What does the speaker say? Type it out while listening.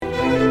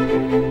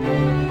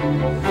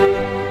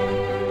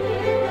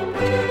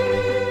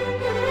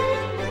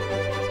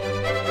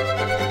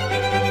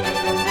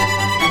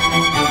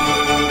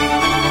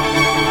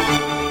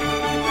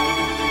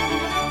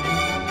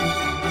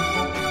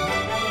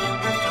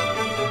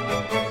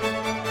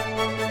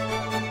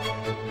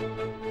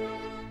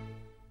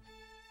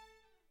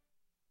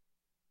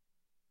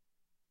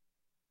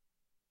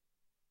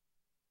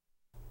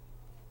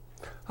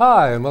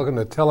Hi, and welcome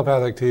to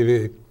Telepathic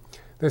TV.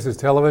 This is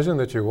television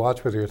that you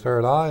watch with your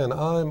third eye, and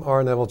I'm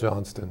R. Neville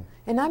Johnston.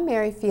 And I'm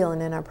Mary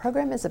Phelan, and our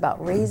program is about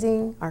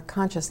raising our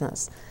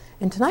consciousness.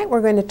 And tonight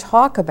we're going to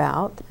talk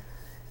about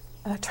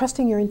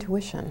trusting your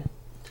intuition.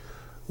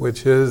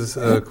 Which is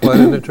quite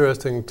an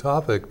interesting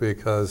topic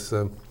because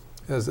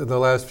as in the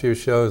last few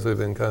shows we've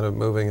been kind of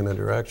moving in a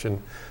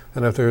direction.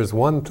 And if there's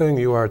one thing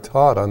you are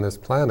taught on this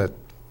planet,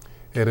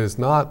 it is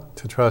not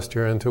to trust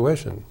your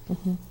intuition.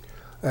 Mm-hmm.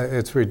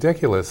 It's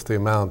ridiculous the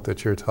amount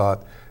that you're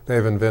taught.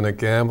 They've invented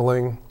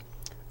gambling,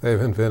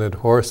 they've invented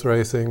horse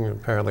racing,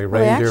 apparently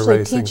reindeer racing. They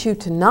actually teach you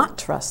to not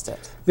trust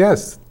it.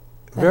 Yes,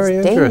 very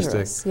interesting.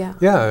 Dangerous, yeah.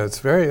 Yeah, it's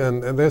very,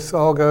 and this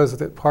all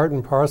goes part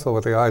and parcel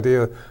with the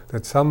idea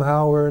that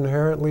somehow we're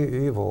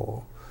inherently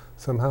evil.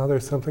 Somehow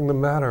there's something the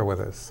matter with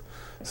us.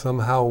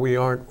 Somehow we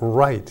aren't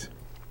right,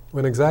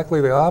 when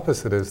exactly the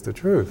opposite is the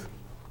truth.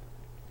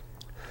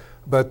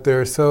 But there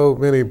are so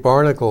many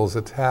barnacles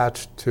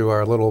attached to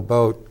our little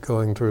boat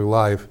going through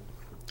life.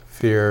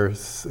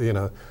 Fears,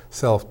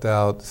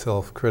 self-doubt,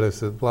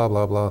 self-criticism, blah,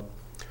 blah, blah.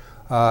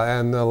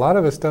 And a lot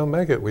of us don't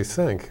make it, we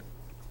sink.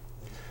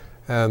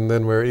 And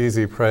then we're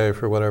easy prey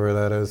for whatever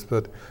that is.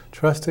 But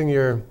trusting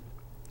your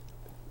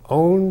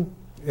own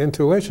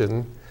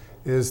intuition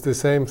is the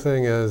same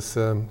thing as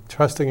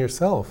trusting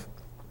yourself.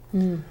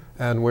 Mm.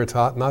 And we're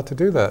taught not to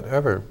do that,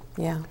 ever.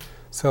 Yeah.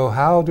 So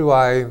how do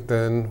I,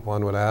 then,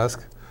 one would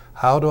ask,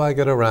 how do I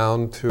get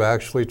around to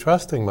actually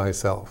trusting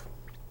myself?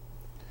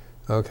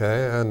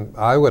 Okay, and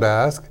I would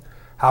ask,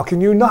 how can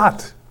you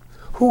not?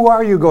 Who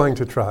are you going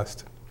to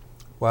trust?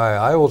 Why,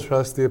 I will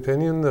trust the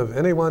opinion of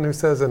anyone who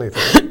says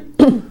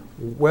anything.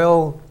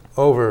 Well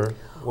over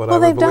what I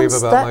would believe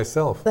about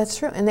myself. That's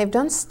true, and they've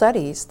done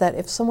studies that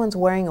if someone's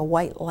wearing a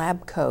white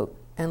lab coat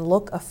and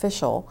look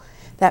official,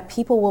 that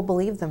people will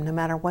believe them no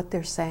matter what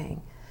they're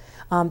saying.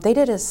 They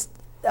did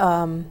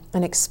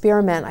an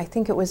experiment, I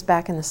think it was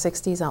back in the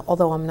 60s,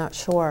 although I'm not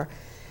sure,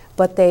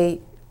 but they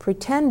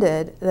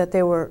pretended that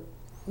they were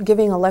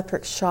giving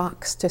electric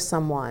shocks to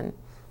someone,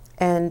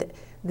 and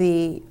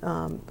the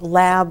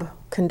lab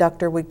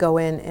conductor would go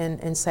in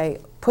and say,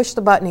 push the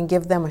button and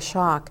give them a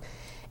shock.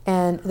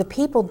 And the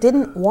people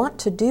didn't want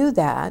to do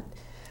that,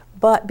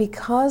 but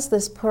because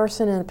this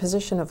person in a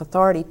position of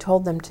authority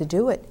told them to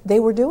do it,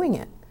 they were doing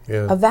it.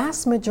 Yeah. A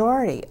vast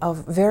majority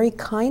of very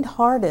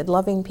kind-hearted,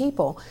 loving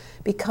people,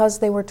 because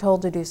they were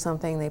told to do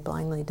something, they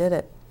blindly did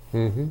it.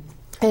 Mm-hmm.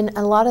 And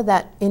a lot of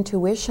that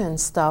intuition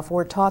stuff,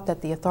 we're taught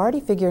that the authority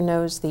figure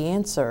knows the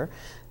answer,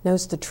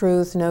 knows the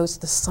truth, knows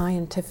the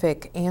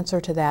scientific answer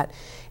to that.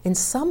 And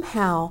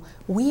somehow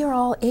we are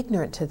all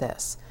ignorant to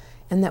this,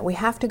 and that we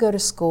have to go to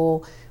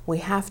school, we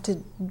have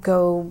to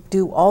go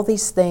do all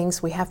these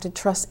things, we have to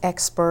trust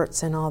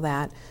experts and all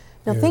that.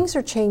 Now, things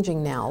are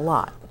changing now a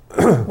lot,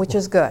 which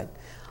is good.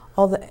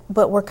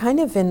 But we're kind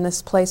of in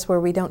this place where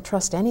we don't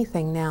trust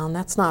anything now, and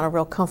that's not a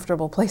real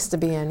comfortable place to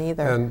be in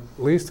either. And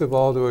least of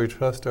all do we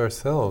trust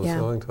ourselves,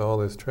 owing to all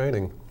this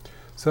training.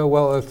 So,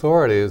 well,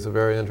 authority is a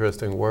very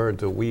interesting word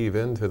to weave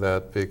into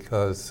that,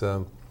 because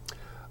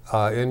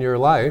in your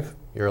life,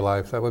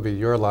 that would be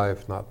your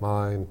life, not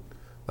mine,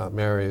 not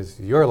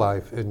Mary's, your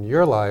life. In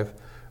your life,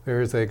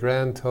 there is a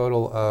grand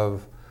total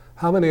of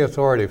how many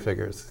authority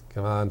figures?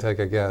 Come on, take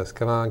a guess.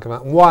 Come on.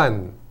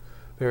 One.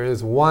 There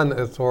is one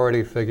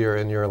authority figure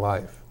in your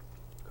life.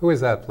 Who is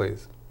that,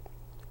 please?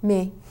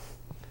 Me.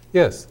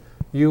 Yes,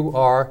 you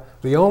are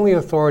the only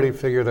authority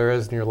figure there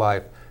is in your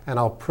life, and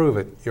I'll prove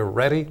it. You're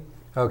ready?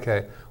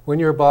 Okay. When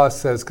your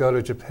boss says go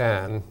to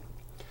Japan,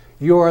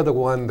 you are the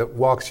one that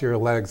walks your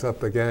legs up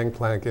the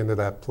gangplank into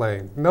that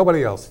plane.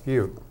 Nobody else,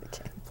 you.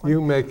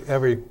 You make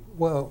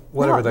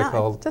whatever they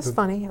call it. Just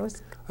funny. I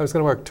was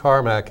going to work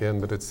tarmac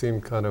in, but it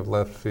seemed kind of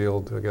left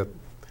field to get,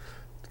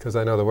 because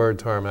I know the word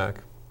tarmac.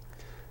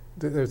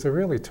 There's a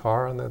really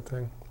tar on that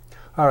thing?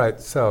 All right,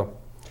 so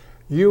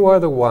you are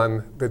the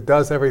one that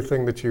does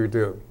everything that you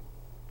do.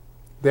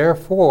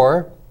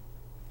 Therefore,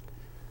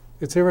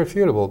 it's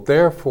irrefutable.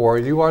 Therefore,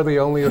 you are the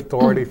only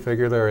authority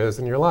figure there is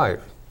in your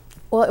life.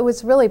 Well, it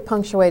was really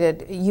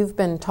punctuated. You've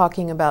been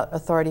talking about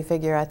authority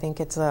figure. I think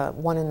it's a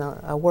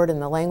word in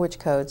the language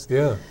codes.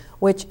 Yeah.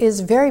 Which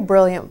is very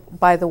brilliant,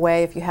 by the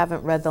way. If you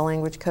haven't read the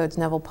language codes,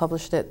 Neville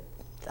published it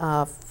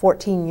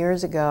 14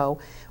 years ago.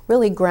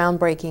 Really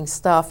groundbreaking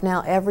stuff.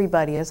 Now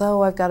everybody is,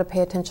 I've got to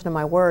pay attention to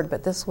my word,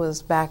 but this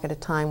was back at a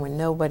time when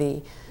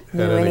nobody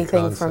knew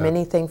anything from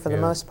anything for the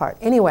most part.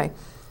 Anyway,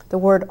 the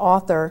word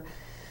author,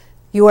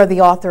 you are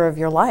the author of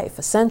your life,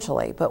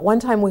 essentially. But one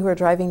time we were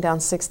driving down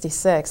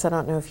 66, I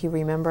don't know if you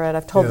remember it,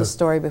 I've told the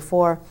story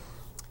before,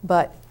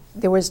 but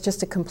there was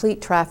just a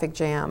complete traffic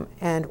jam,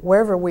 and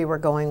wherever we were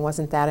going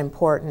wasn't that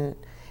important.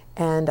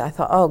 And I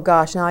thought, oh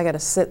gosh, now I got to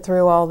sit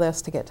through all this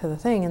to get to the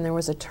thing, and there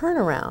was a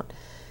turnaround.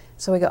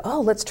 So we go,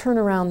 let's turn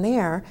around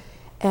there.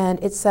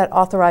 And it said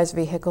authorized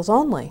vehicles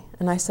only.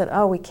 And I said,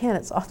 we can't,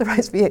 it's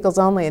authorized vehicles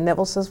only. And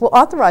Neville says, well,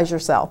 authorize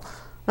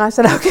yourself. And I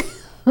said, okay.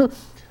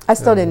 I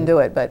still didn't do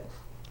it, but.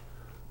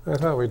 I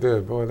thought we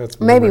did. Boy,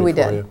 that's maybe we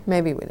did.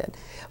 Maybe we did.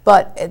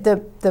 But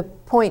the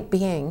point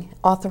being,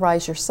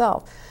 authorize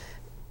yourself.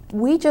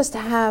 we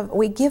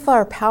give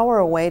our power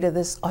away to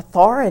this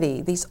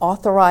authority, these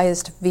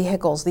authorized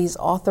vehicles, these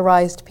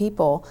authorized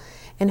people.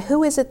 And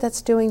who is it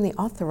that's doing the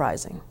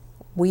authorizing?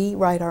 We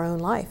write our own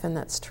life, and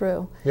that's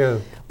true. Yeah.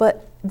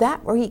 But that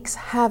wreaks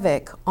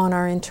havoc on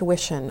our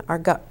intuition, our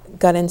gut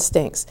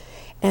instincts.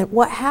 And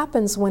what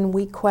happens when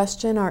we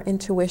question our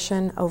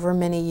intuition over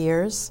many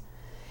years?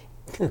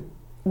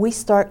 We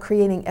start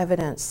creating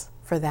evidence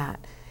for that.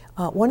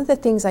 One of the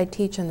things I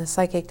teach in the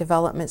Psychic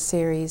Development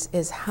series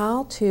is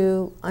how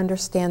to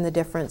understand the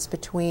difference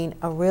between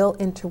a real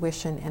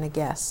intuition and a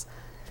guess.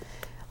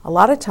 A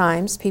lot of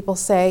times people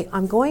say,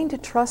 I'm going to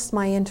trust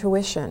my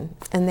intuition,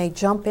 and they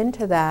jump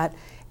into that,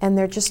 and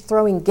they're just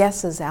throwing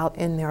guesses out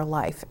in their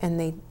life,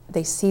 and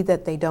they see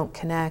that they don't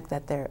connect,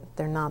 that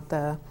they're not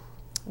the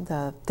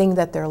thing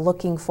that they're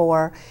looking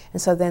for, and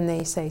so then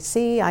they say,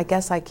 see, I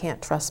guess I can't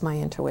trust my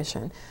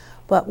intuition.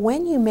 But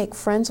when you make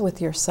friends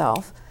with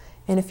yourself,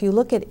 and if you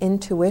look at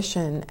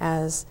intuition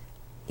as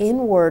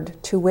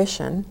inward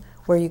tuition,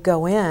 where you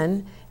go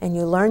in and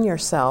you learn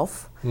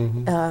yourself,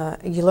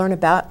 you learn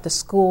about the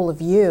school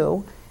of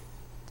you,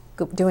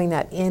 doing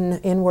that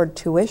inward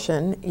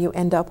tuition, you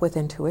end up with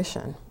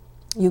intuition.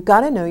 You've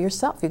got to know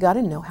yourself. You've got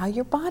to know how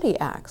your body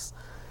acts.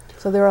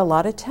 So there are a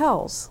lot of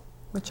tells,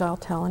 which I'll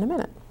tell in a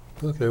minute.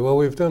 Okay, well,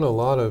 we've done a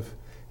lot of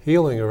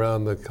healing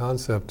around the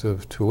concept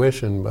of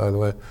tuition, by the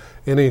way.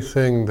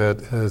 Anything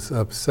that has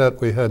upset,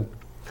 we had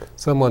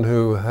someone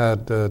who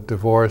had a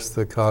divorce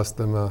that cost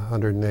them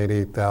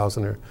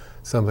 $180,000 or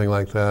something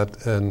like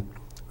that, and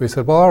we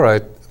said, well, all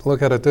right,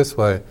 look at it this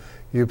way.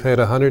 You paid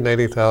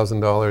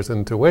 $180,000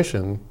 in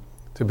tuition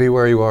to be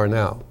where you are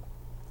now.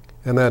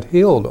 And that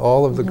healed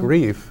all of the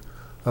grief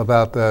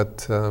about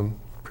that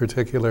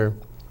particular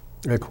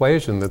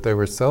equation that they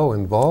were so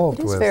involved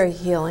with. It is very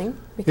healing,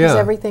 because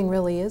everything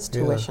really is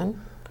tuition. Yeah.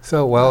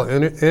 So, well,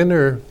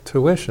 inner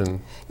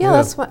tuition. Yeah,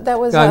 that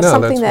was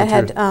something that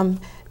had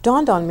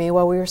dawned on me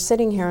while we were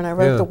sitting here, and I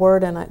wrote the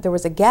word, and there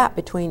was a gap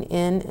between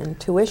in and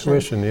tuition.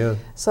 Tuition, yeah.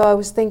 So I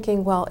was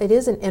thinking, well, it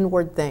is an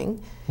inward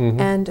thing,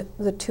 and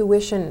the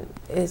tuition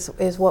is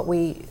what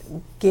we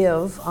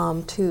give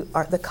to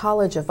the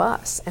college of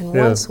us. And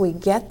once we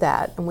get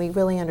that and we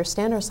really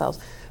understand ourselves,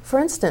 for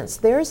instance,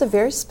 there is a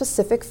very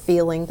specific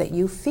feeling that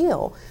you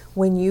feel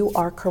when you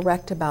are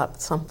correct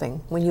about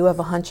something, when you have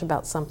a hunch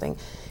about something.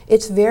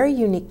 It's very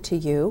unique to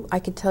you. I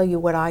could tell you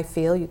what I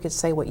feel, you could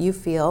say what you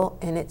feel,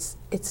 and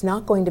it's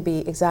not going to be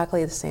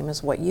exactly the same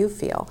as what you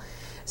feel.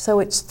 So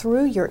it's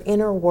through your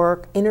inner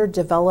work, inner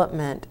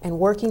development, and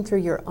working through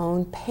your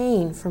own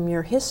pain from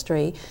your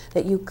history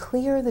that you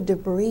clear the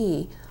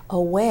debris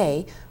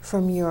away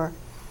from your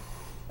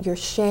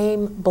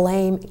shame,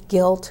 blame,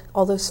 guilt,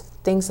 all those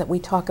things that we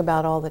talk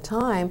about all the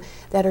time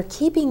that are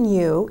keeping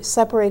you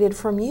separated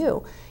from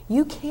you.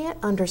 You can't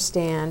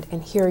understand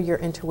and hear your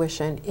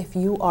intuition if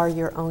you are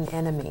your own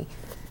enemy,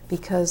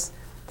 because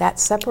that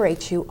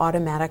separates you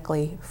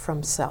automatically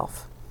from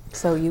self.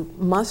 So you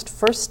must,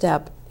 first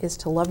step is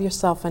to love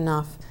yourself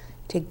enough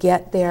to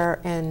get there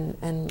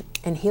and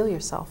heal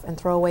yourself and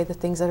throw away the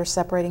things that are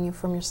separating you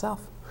from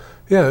yourself.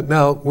 Yeah,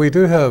 now we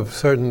do have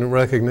certain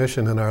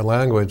recognition in our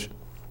language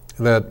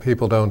that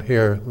people don't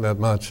hear that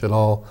much at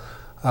all,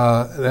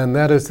 and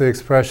that is the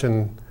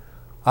expression,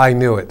 I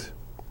knew it.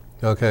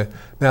 Okay,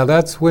 now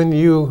that's when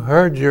you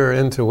heard your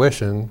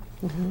intuition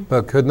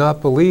but could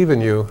not believe in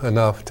you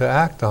enough to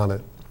act on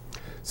it.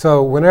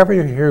 So whenever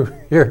you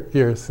hear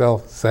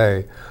yourself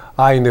say,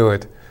 I knew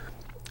it,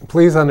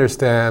 please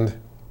understand,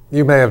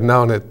 you may have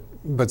known it,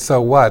 but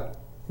so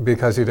what?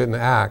 Because you didn't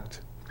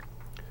act.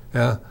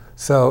 Yeah?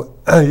 So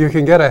you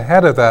can get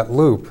ahead of that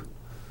loop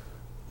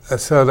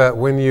so that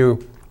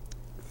when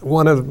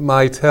one of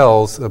my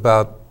tells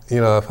about,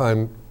 if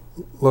I'm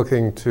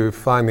looking to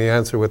find the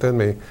answer within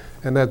me,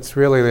 and that's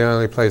really the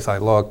only place I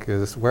look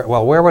is,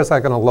 where was I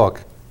going to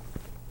look?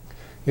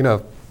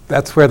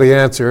 That's where the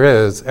answer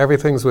is.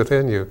 Everything's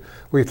within you.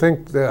 We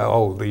think,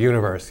 the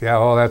universe,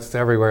 that's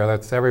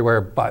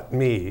everywhere but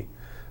me.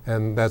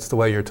 And that's the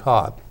way you're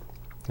taught.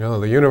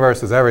 The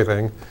universe is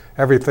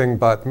everything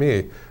but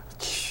me.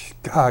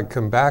 God,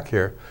 come back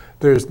here.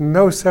 There's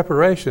no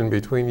separation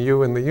between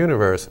you and the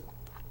universe.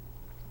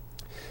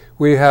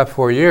 We have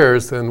for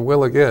years, and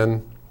will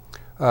again,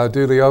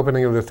 do the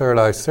opening of the third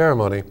eye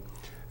ceremony.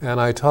 And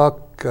I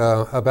talk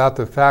about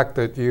the fact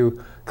that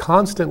you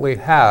constantly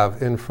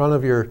have in front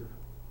of your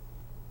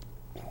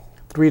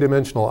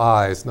three-dimensional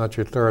eyes, not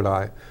your third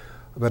eye,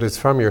 but it's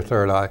from your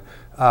third eye,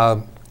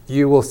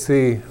 you will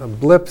see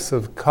blips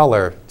of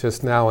color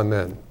just now and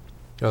then,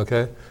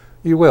 okay?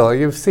 You will.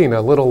 You've seen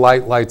a little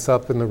light lights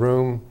up in the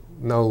room,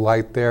 no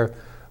light there.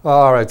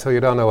 All right, so you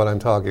don't know what I'm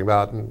talking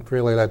about, and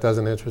really that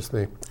doesn't interest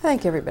me. I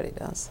think everybody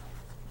does.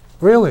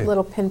 Really? A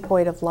little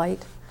pinpoint of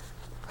light.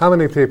 How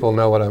many people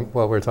know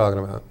what we're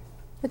talking about?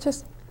 It's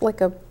just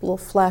like a little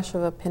flash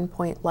of a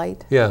pinpoint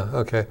light. Yeah,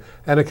 okay.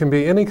 And it can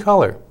be any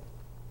color.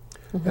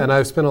 And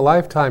I've spent a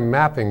lifetime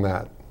mapping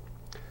that.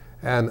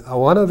 And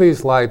one of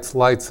these lights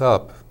lights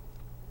up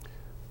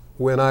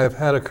when I've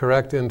had a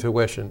correct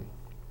intuition.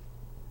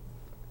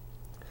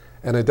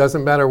 And it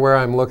doesn't matter where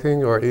I'm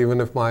looking or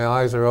even if my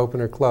eyes are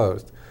open or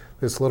closed.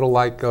 This little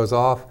light goes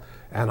off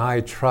and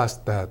I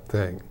trust that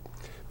thing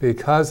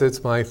because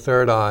it's my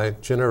third eye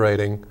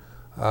generating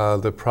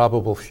the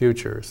probable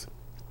futures.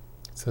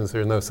 Since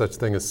there's no such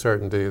thing as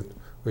certainty,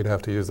 we'd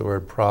have to use the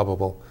word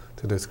probable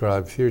to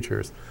describe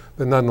futures.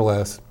 But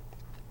nonetheless,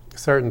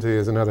 certainty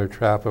is another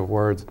trap of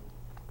words.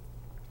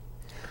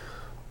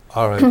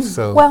 All right,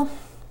 so...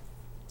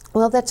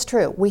 Well, that's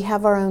true. We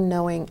have our own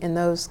knowing, and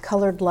those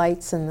colored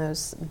lights and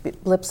those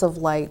blips of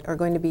light are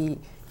going to be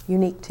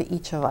unique to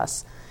each of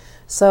us.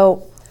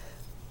 So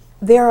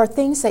there are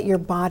things that your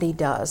body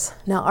does.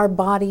 Now, our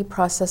body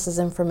processes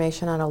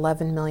information on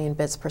 11 million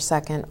bits per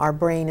second. Our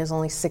brain is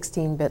only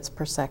 16 bits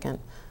per second.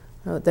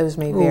 Those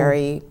may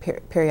vary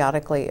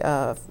periodically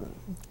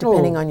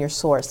depending on your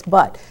source,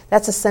 but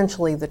that's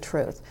essentially the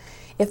truth.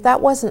 If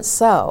that wasn't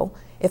so,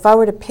 if I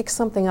were to pick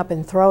something up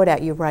and throw it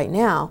at you right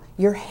now,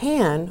 your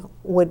hand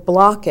would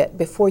block it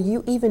before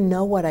you even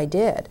know what I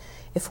did.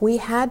 If we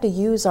had to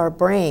use our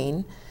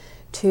brain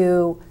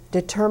to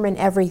determine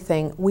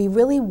everything, we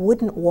really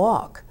wouldn't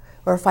walk.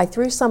 Or if I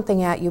threw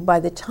something at you, by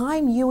the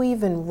time you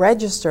even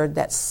registered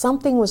that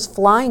something was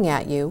flying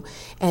at you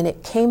and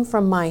it came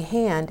from my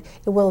hand,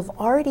 it will have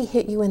already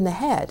hit you in the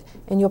head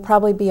and you'll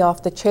probably be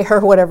off the chair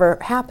or whatever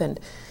happened.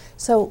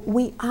 So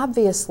we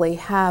obviously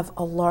have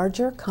a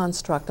larger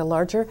construct, a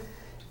larger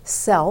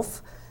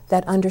self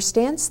that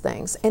understands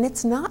things. And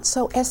it's not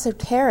so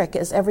esoteric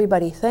as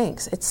everybody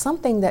thinks. It's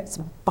something that's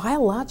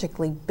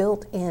biologically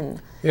built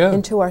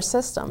into our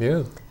system.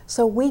 Yeah.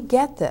 So we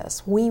get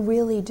this, we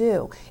really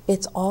do.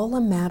 It's all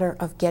a matter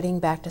of getting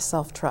back to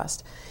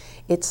self-trust.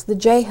 It's the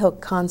J-hook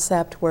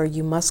concept where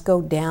you must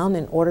go down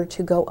in order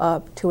to go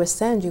up. To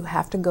ascend, you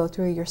have to go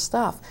through your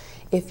stuff.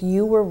 If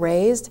you were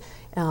raised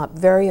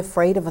very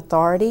afraid of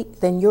authority,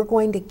 then you're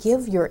going to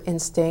give your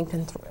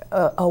instinct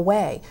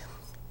away.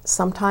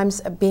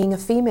 Sometimes being a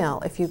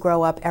female, if you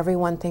grow up,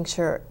 everyone thinks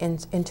your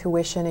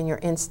intuition and your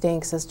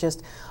instincts is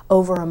just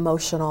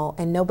over-emotional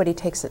and nobody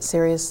takes it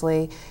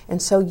seriously.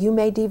 And so you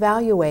may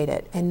devaluate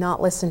it and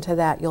not listen to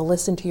that. You'll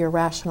listen to your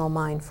rational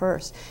mind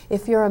first.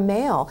 If you're a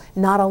male,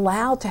 not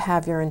allowed to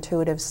have your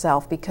intuitive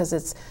self because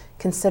it's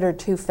considered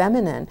too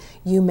feminine,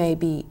 you may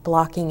be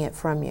blocking it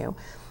from you.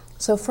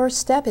 So first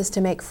step is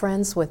to make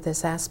friends with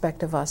this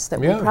aspect of us that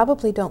we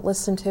probably don't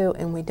listen to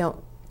and we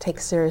don't take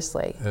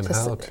seriously, and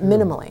how to,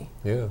 minimally.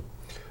 Yeah.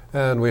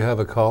 And we have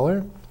a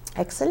caller.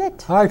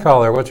 Excellent. Hi,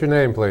 caller. What's your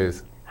name,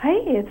 please?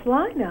 Hey, it's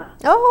Lina.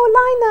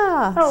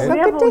 Oh, Lina. So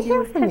Neville, good to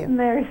hear from sitting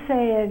there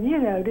saying,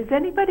 does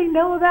anybody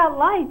know about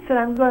lights? And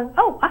I'm going,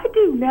 oh, I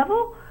do,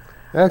 Neville.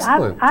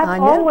 Excellent.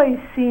 I've always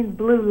seen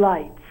blue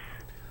lights.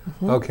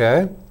 Mm-hmm.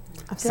 Okay.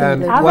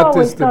 And I've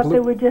always thought they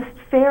were just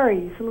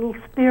fairies, little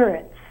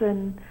spirits.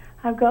 And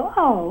I go,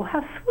 oh,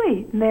 how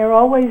sweet. And they're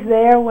always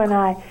there when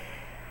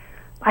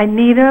I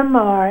need them,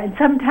 and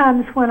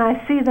sometimes when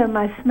I see them,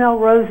 I smell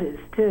roses,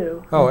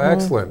 too. Oh,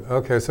 excellent.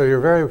 Okay, so you're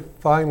very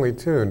finely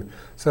tuned.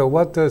 So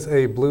what does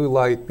a blue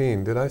light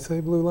mean? Did I say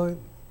blue light?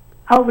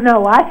 Oh,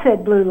 no, I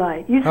said blue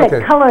light. You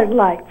said colored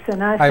lights,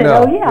 and I said,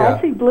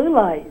 I see blue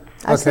lights.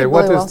 Okay,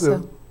 what does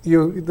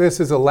this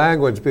is a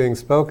language being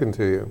spoken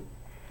to you?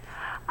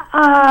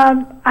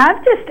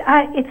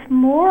 It's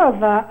more of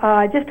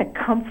just a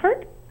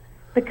comfort,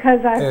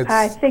 because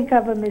I think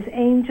of them as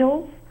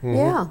angels. Mm-hmm.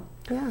 Yeah.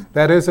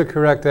 That is a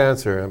correct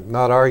answer. I'm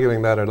not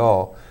arguing that at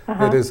all.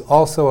 It is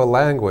also a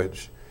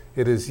language.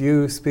 It is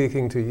you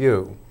speaking to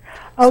you.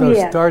 So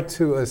start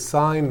to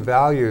assign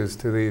values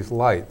to these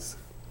lights.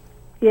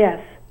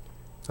 Yes.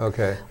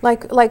 Okay.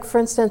 Like for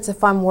instance,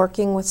 if I'm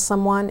working with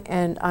someone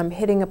and I'm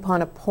hitting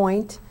upon a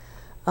point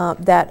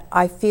that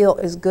I feel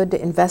is good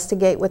to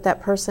investigate with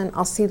that person,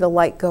 I'll see the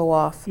light go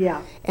off.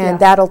 Yeah. And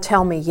that'll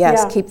tell me, keep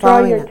following it. Draw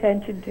your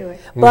attention to it.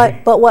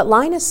 But what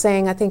Lina's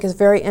saying, I think, is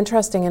very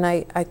interesting, and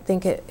I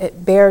think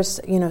it bears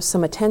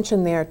some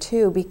attention there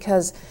too,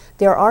 because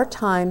there are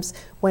times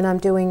when I'm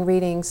doing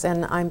readings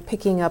and I'm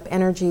picking up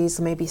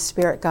energies, maybe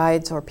spirit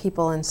guides or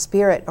people in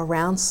spirit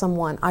around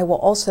someone, I will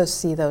also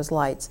see those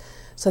lights.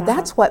 So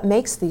that's what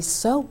makes these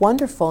so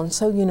wonderful and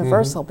so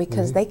universal,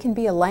 because they can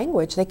be a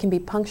language, they can be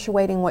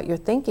punctuating what you're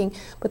thinking,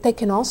 but they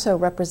can also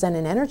represent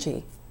an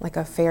energy, like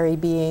a fairy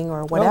being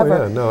or whatever,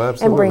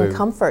 absolutely. and bring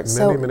comfort.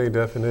 Many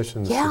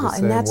definitions to the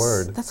same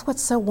word. That's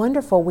what's so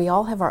wonderful. We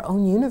all have our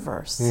own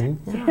universe.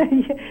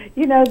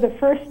 The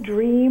first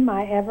dream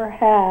I ever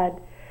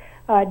had,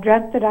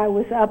 dreamt that I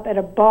was up at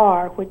a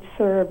bar which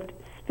served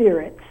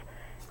spirits,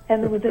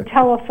 and there was a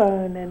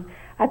telephone, and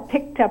I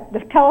picked up,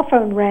 the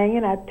telephone rang,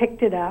 and I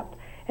picked it up,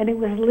 and it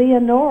was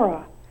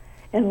Leonora.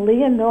 And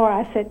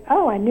Leonora, I said,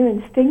 I knew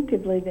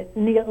instinctively that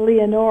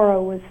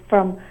Leonora was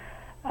from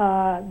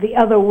the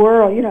other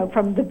world,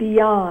 from the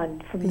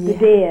beyond, from the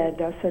dead,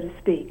 so to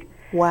speak.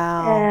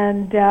 Wow.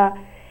 And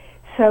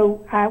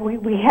so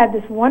we had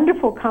this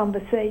wonderful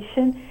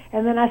conversation,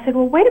 and then I said,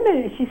 well, wait a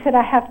minute. She said,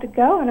 I have to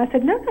go. And I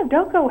said, no,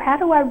 don't go. How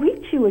do I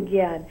reach you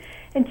again?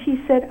 And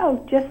she said,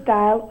 just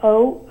dial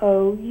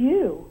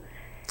OOU.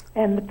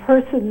 And the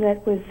person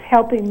that was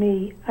helping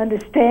me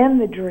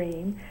understand the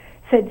dream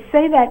said,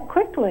 "Say that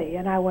quickly."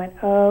 And I went,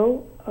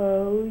 "Oh,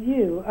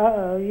 you,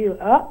 you,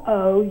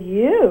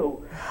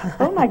 you."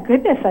 Oh my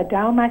goodness, I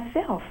dial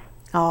myself.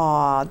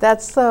 Aw,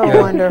 that's so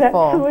Yeah.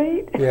 wonderful.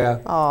 Is that sweet? Yeah.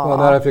 Aw. Well,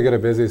 not if you get a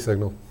busy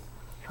signal.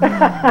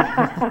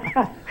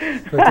 I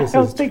this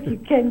don't is think you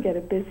can get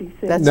a busy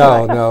signal. That's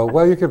No, right. no.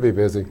 Well, you could be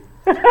busy.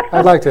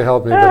 I'd like to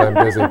help you, but I'm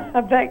busy.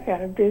 I'm that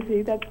kind of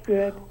busy. That's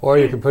good. Or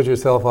you can put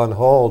yourself on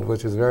hold,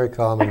 which is very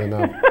common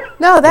enough.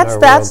 No, that's our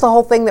that's world. the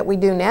whole thing that we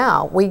do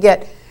now.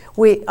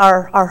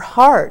 Our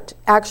heart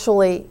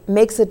actually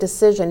makes a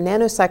decision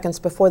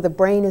nanoseconds before the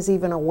brain is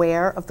even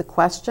aware of the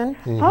question.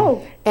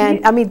 Oh, And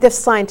you- I mean, this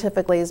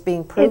scientifically is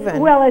being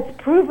proven.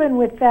 it's proven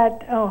with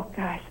that. Oh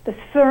gosh, the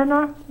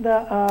Cerner,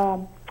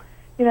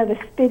 the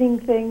spitting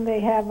thing they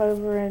have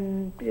over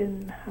in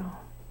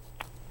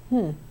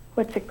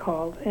what's it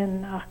called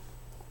in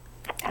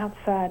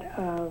outside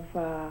of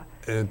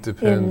It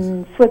depends.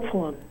 in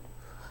Switzerland.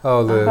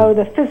 Oh,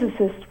 The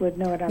physicist would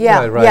know what I'm yeah,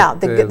 talking right, yeah,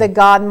 the- the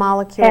God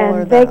molecule or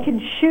And they the can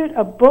shoot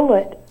a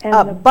bullet,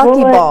 and the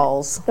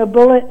buckyballs. the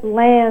bullet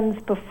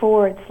lands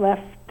before it's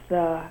left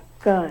the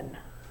gun.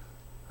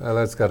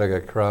 that's got to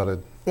get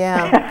crowded.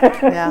 Yeah,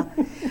 yeah.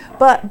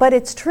 But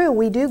it's true.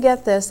 We do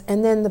get this,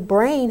 and then the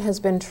brain has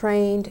been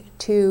trained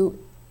to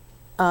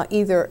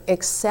either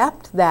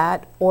accept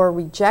that or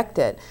reject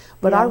it.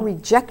 But our Yeah.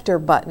 rejector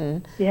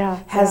button Yeah,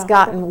 has yeah.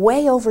 gotten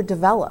way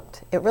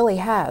overdeveloped. It really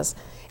has.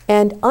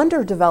 And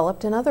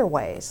underdeveloped in other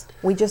ways.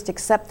 We just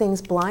accept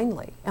things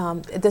blindly.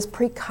 This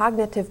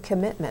precognitive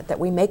commitment that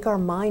we make our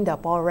mind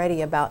up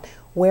already about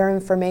where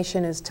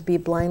information is to be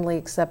blindly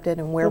accepted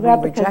and where Well,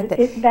 we that because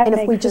reject it. that And if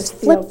makes we us just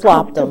feel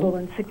flip-flop comfortable them.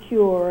 and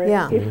secure,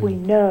 Yeah. if we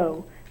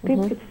know.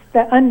 It's,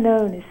 the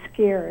unknown is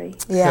scary.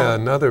 Yeah.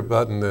 Another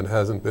button that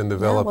hasn't been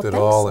developed well, at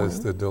thanks, all Lon.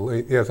 is the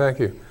delete. Yeah, thank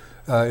you.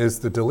 Is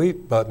the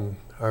delete button.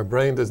 Our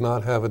brain does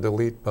not have a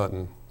delete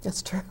button.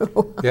 That's true.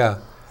 Yeah.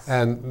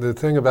 And the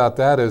thing about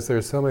that is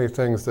there's so many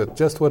things that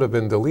just would have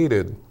been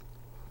deleted,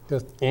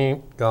 just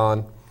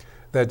gone,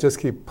 that just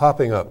keep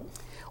popping up.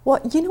 Well,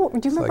 do you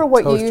remember like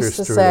what you toaster used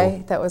to strudel.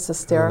 say? That was Who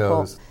hysterical.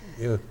 knows?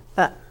 Yeah.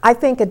 I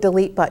think a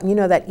delete button, you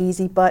know that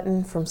easy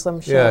button from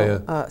some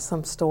show, Yeah.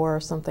 some store or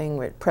something,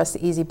 where you press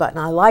the easy button.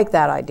 I like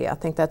that idea. I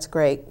think that's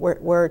great.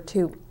 We're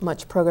too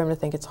much programmed to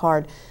think it's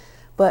hard.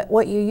 But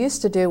what you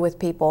used to do with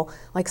people,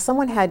 like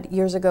someone had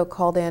years ago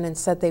called in and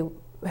said they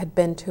had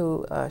been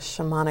to a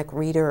shamanic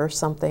reader or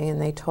something,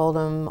 and they told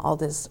them all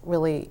this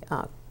really,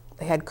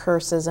 they had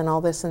curses and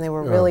all this, and they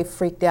were really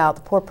freaked out.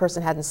 The poor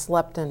person hadn't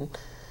slept, and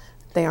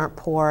they aren't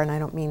poor, and I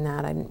don't mean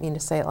that. I didn't mean to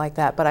say it like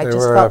that, but I They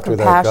just were felt after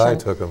compassion. that guy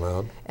took them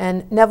out.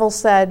 And Neville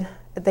said,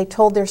 they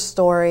told their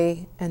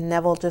story, and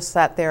Neville just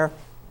sat there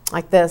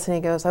like this, and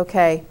he goes,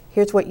 "Okay,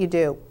 here's what you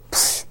do.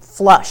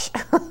 Flush."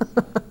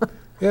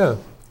 Yeah.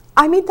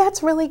 I mean,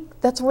 that's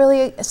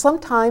really,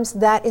 sometimes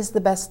that is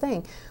the best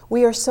thing.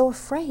 We are so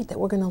afraid that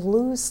we're going to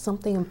lose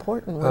something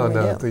important when Oh, we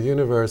no. do. The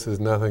universe is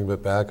nothing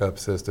but backup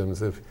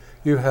systems. If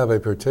you have a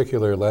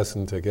particular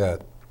lesson to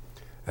get,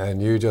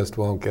 and you just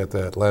won't get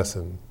that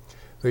lesson,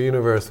 the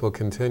universe will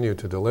continue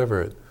to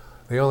deliver it.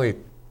 The only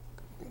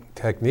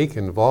technique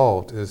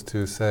involved is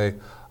to say,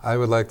 I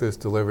would like this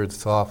delivered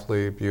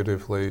softly,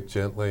 beautifully,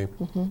 gently,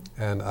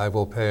 and I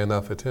will pay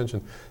enough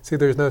attention. See,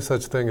 there's no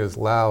such thing as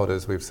loud,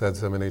 as we've said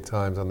so many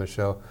times on the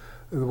show.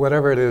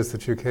 Whatever it is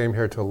that you came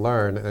here to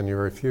learn and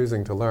you're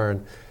refusing to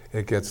learn,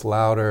 it gets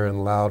louder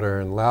and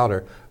louder and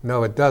louder.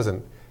 No, it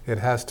doesn't. It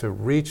has to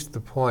reach the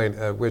point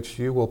at which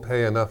you will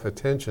pay enough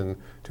attention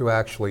to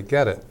actually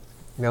get it.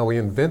 Now, we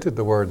invented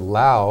the word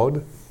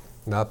loud,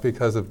 not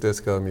because of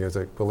disco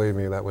music. Believe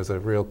me, that was a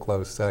real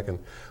close second.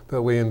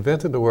 But we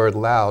invented the word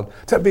loud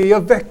to be a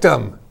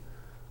victim.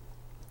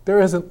 There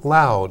isn't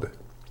loud.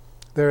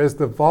 There is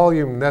the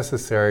volume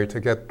necessary to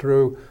get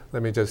through,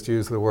 let me just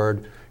use the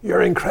word,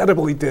 you're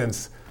incredibly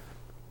dense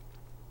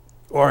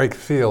auric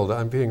field.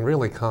 I'm being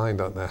really kind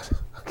on that,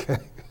 okay?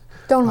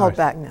 Don't All hold right.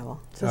 back, Neville.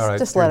 Just, All right,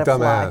 just you're let it fly.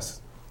 dumbass.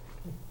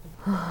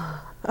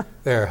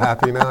 There,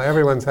 happy now?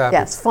 Everyone's happy.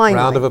 Yes, finally.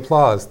 Round of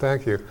applause,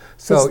 thank you.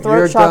 So throat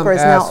your dumb chakra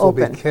is now ass will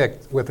be open.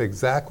 kicked with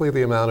exactly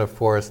the amount of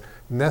force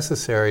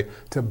necessary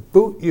to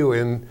boot you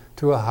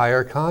into a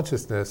higher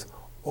consciousness.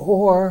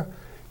 Or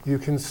you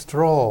can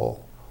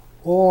stroll,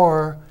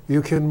 or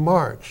you can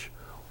march,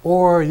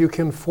 or you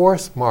can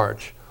force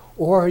march,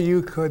 or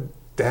you could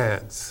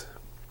dance.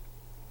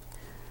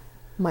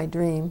 My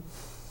dream.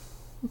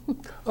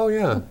 Oh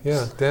yeah,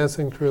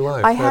 dancing through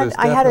life. I That is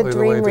had a definitely the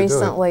way dream to do it.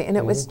 recently, and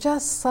it was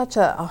just such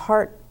a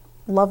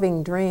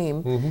heart-loving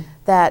dream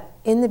that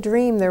in the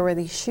dream there were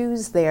these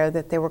shoes there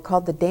that they were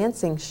called the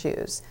dancing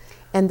shoes,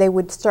 and they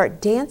would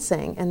start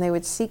dancing, and they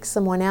would seek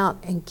someone out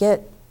and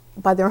get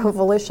by their own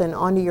volition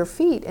onto your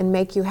feet and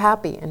make you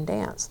happy and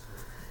dance.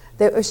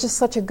 It was just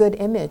such a good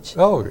image.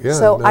 Oh, yeah,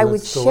 So no, I would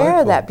that's share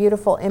delightful. that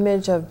beautiful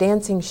image of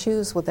dancing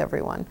shoes with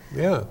everyone.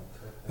 Yeah,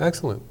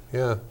 excellent.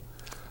 Yeah.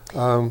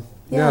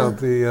 Yeah.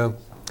 The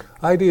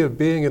idea of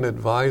being an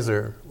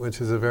advisor, which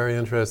is a very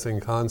interesting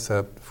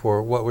concept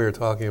for what we were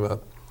talking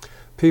about.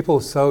 People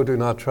so do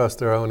not trust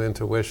their own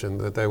intuition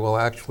that they will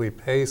actually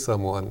pay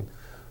someone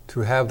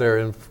to have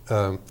their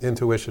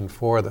intuition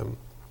for them.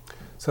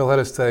 So let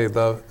us say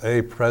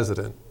a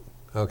president.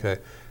 Okay,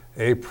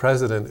 a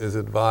president is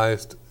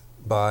advised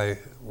by,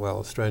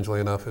 well, strangely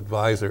enough,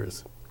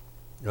 advisors.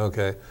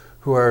 Okay,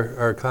 who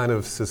are kind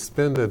of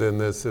suspended in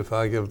this, if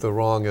I give the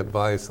wrong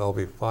advice, I'll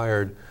be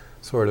fired,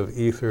 sort of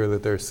ether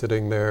that they're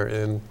sitting there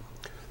in.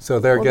 So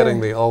they're getting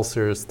the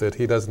ulcers that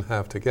he doesn't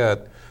have to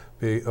get,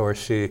 or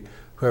she,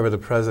 whoever the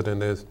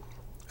president is,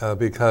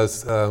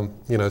 because,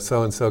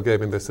 so-and-so gave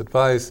me this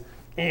advice,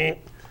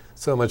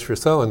 so much for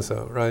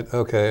so-and-so, right?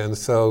 Okay, and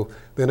so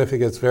then if he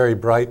gets very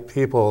bright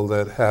people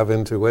that have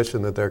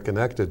intuition that they're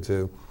connected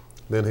to,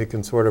 then he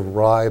can sort of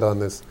ride on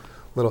this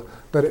little,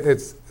 but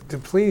it's,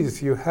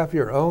 please, you have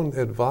your own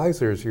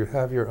advisors, you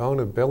have your own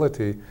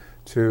ability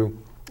to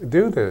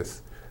do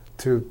this,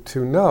 to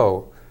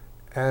know.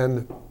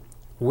 And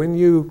when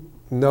you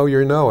know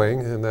you're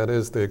knowing, and that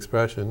is the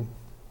expression,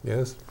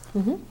 yes?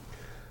 Mm-hmm.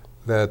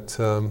 That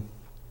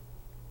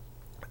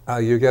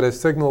you get a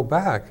signal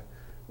back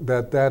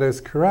that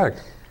is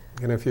correct.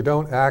 And if you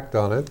don't act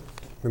on it,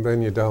 and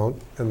then you don't,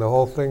 and the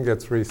whole thing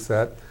gets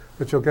reset,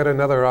 but you'll get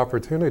another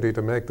opportunity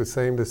to make the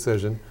same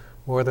decision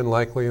more than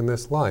likely in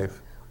this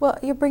life. Well,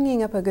 you're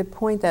bringing up a good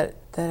point that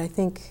I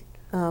think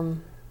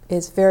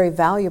is very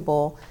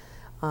valuable,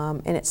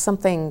 and it's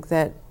something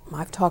that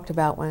I've talked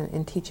about when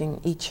in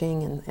teaching I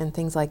Ching and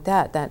things like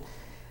that, that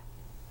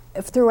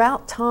if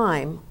throughout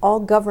time all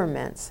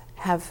governments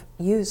have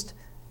used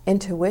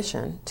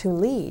intuition to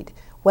lead,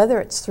 whether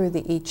it's through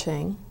the I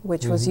Ching,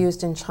 which was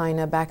used in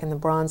China back in the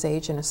Bronze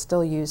Age and is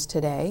still used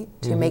today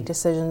to make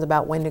decisions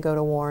about when to go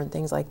to war and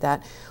things like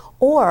that,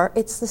 or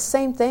it's the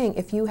same thing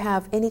if you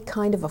have any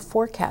kind of a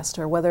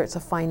forecaster, whether it's a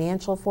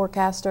financial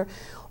forecaster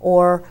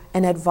or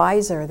an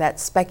advisor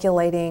that's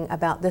speculating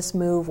about this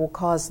move will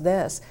cause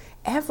this.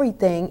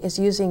 Everything is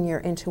using your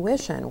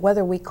intuition.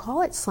 Whether we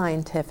call it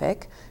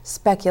scientific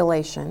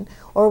speculation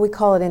or we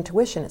call it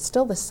intuition, it's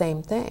still the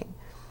same thing.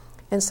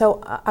 And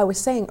so I was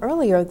saying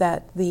earlier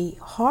that the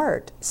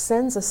heart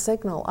sends a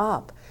signal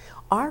up.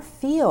 Our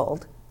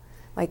field,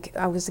 like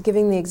I was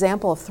giving the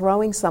example of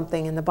throwing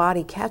something and the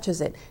body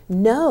catches it,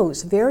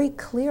 knows very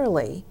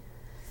clearly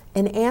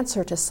an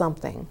answer to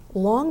something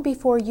long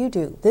before you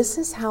do. This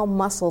is how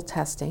muscle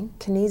testing,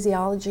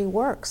 kinesiology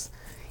works,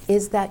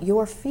 is that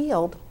your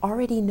field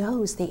already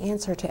knows the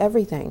answer to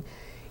everything.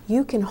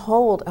 You can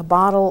hold a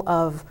bottle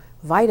of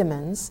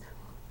vitamins,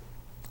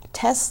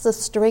 test the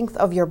strength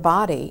of your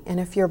body, and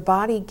if your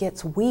body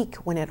gets weak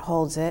when it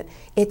holds it,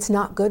 it's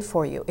not good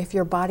for you. If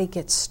your body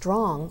gets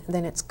strong,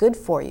 then it's good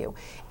for you.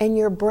 And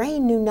your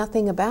brain knew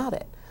nothing about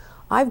it.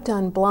 I've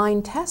done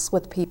blind tests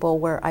with people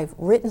where I've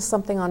written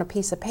something on a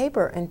piece of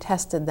paper and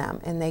tested them,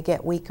 and they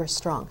get weak or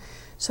strong.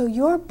 So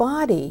your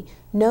body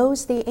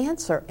knows the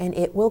answer, and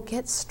it will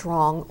get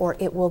strong or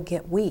it will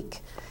get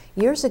weak.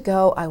 Years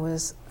ago, I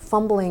was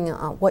fumbling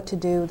what to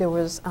do. There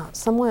was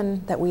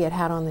someone that we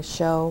had on the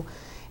show,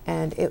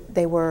 and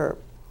they were,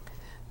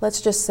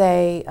 let's just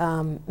say,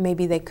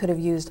 maybe they could have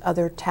used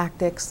other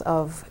tactics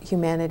of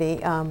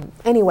humanity.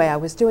 Anyway, I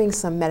was doing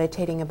some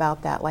meditating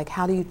about that, like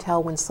how do you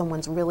tell when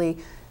someone's really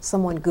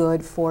someone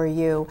good for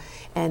you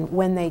and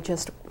when they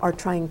just are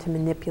trying to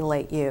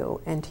manipulate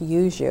you and to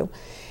use you.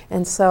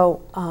 And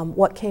so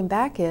what came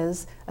back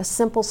is a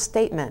simple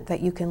statement that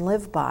you can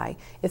live by.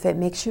 If it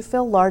makes you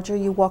feel larger,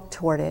 you walk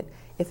toward it.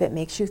 If it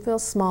makes you feel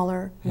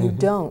smaller, you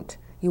don't.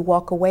 You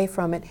walk away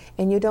from it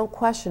and you don't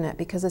question it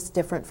because it's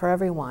different for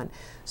everyone.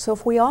 So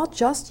if we all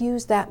just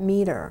use that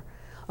meter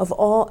of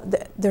all,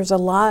 there's a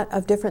lot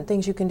of different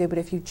things you can do, but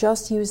if you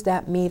just use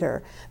that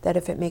meter, that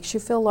if it makes you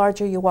feel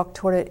larger, you walk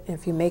toward it, and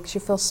if it makes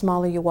you feel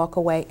smaller, you walk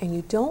away, and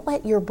you don't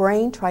let your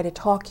brain try to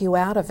talk you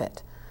out of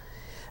it,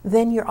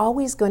 then you're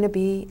always going to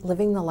be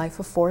living the life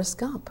of Forrest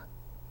Gump,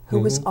 who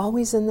was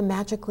always in the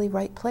magically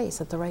right place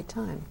at the right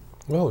time.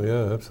 Oh,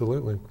 yeah,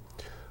 absolutely.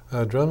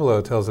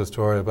 Drunvalo tells a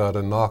story about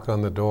a knock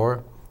on the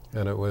door,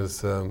 and it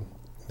was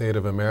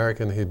Native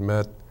American he'd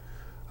met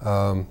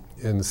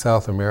in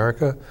South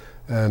America.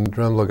 And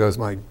Drunvalo goes,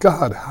 "My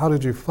God, how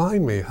did you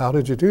find me? How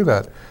did you do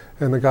that?"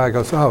 And the guy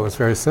goes, "Oh, it was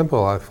very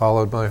simple. I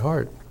followed my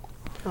heart."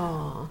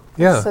 Oh,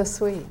 yeah, that's so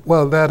sweet.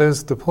 Well, that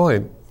is the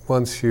point.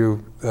 Once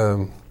you,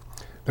 the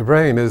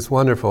brain is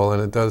wonderful,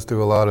 and it does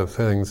do a lot of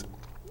things,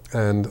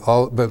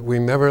 but we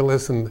never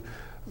listen.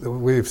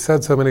 We've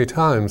said so many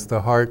times,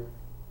 the heart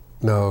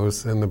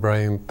knows and the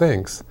brain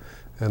thinks,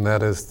 and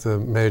that is the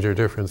major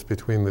difference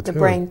between the two. The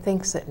brain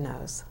thinks it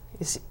knows.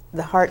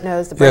 The heart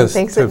knows, the brain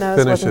thinks it knows. Yes,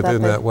 to finish it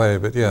in that way,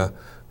 but yeah.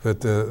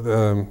 But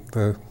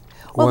the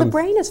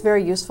brain is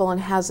very useful and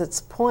has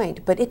its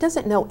point, but it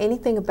doesn't know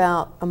anything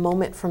about a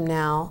moment from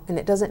now, and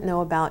it doesn't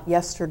know about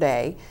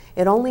yesterday.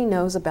 It only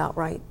knows about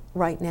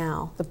right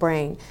now, the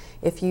brain.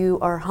 If you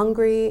are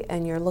hungry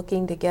and you're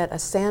looking to get a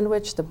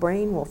sandwich, the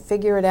brain will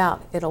figure it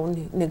out. It'll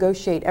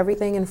negotiate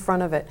everything in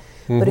front of it.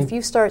 But if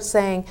you start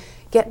saying,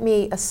 "Get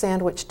me a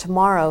sandwich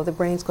tomorrow," the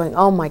brain's going,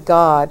 "Oh my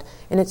God,"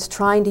 and it's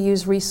trying to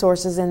use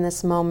resources in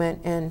this moment,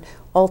 and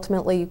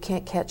ultimately you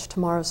can't catch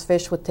tomorrow's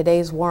fish with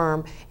today's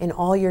worm, and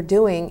all you're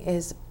doing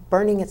is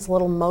burning its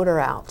little motor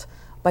out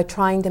by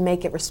trying to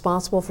make it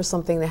responsible for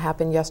something that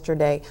happened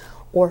yesterday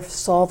or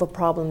solve a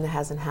problem that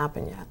hasn't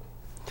happened yet.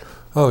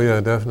 Oh,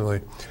 yeah,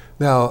 definitely.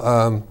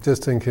 Now,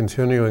 just in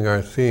continuing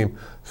our theme,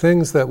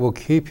 things that will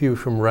keep you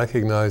from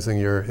recognizing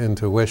your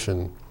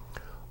intuition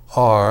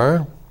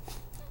are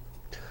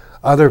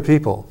other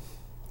people.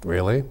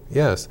 Really?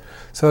 Yes.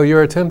 So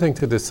you're attempting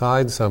to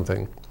decide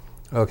something,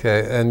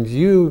 okay, and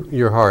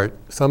your heart,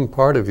 some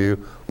part of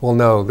you will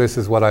know, this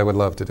is what I would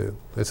love to do.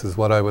 This is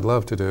what I would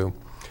love to do.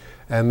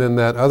 And then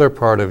that other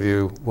part of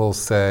you will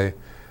say,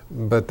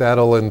 but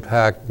that'll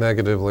impact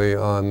negatively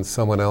on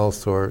someone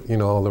else, or,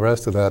 all the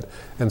rest of that.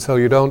 And so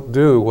you don't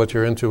do what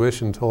your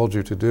intuition told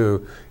you to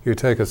do. You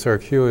take a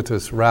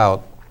circuitous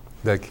route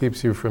that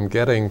keeps you from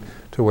getting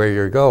to where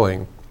you're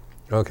going.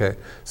 Okay,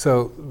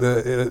 so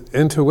the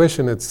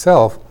intuition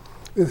itself,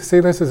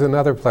 see, this is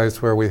another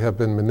place where we have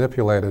been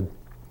manipulated.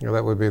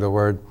 That would be the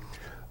word.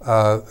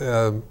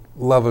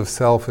 Love of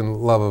self and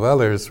love of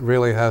others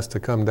really has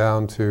to come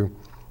down to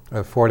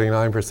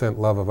 49%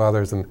 love of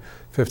others and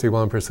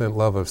 51%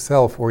 love of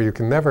self, or you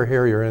can never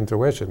hear your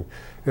intuition.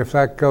 If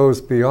that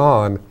goes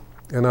beyond,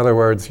 in other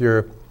words,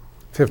 you're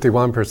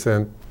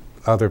 51%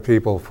 other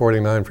people,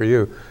 49 for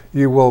you,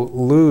 you will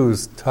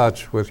lose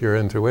touch with your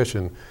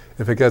intuition.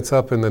 If it gets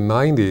up in the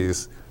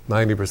 90s,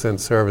 90%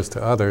 service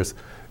to others,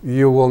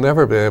 you will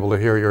never be able to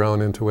hear your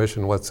own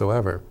intuition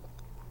whatsoever.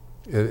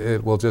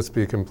 It will just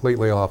be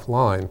completely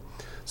offline.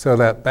 So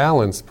that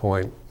balance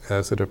point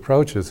as it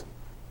approaches.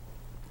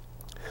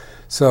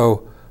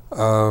 So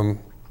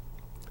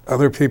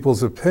other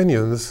people's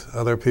opinions,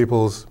 are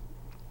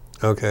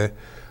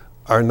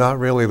not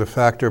really the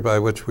factor by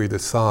which we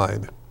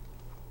decide.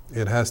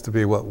 It has to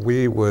be what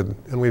we would,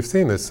 and we've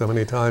seen this so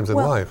many times in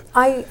life.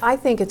 I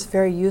think it's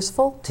very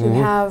useful to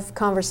have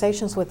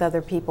conversations with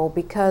other people,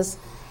 because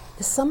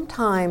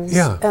sometimes,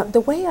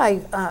 the way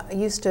I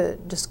used to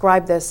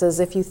describe this is,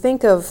 if you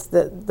think of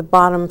the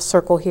bottom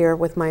circle here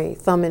with my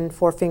thumb and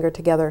forefinger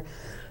together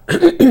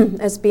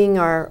as being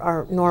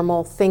our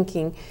normal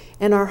thinking,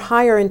 and our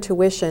higher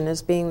intuition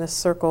as being the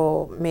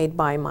circle made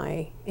by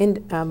my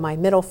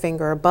middle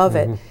finger above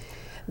it,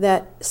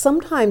 that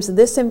sometimes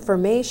this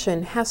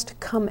information has to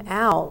come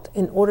out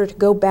in order to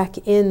go back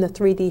in the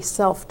 3D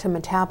self to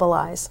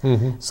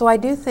metabolize. So I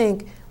do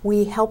think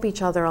we help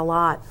each other a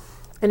lot.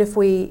 And if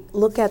we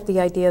look at the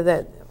idea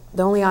that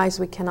the only eyes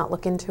we cannot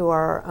look into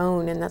are our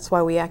own, and that's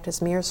why we act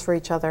as mirrors for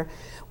each other,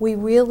 we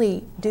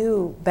really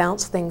do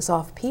bounce things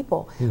off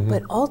people.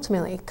 But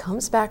ultimately, it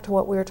comes back to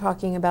what we were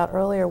talking about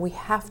earlier. We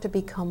have to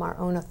become our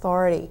own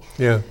authority.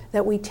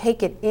 That we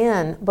take it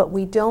in, but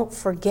we don't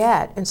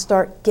forget and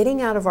start getting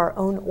out of our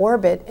own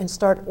orbit and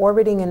start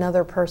orbiting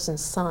another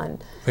person's sun.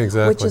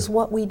 Which is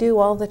what we do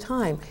all the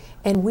time.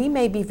 And we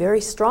may be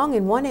very strong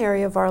in one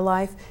area of our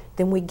life,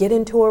 then we get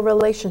into a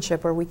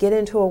relationship or we get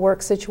into a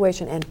work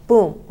situation, and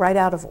boom, right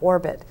out of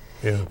orbit.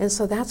 And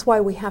so that's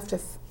why we have to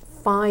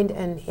find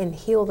and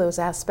heal those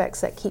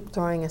aspects that keep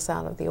throwing us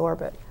out of the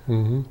orbit.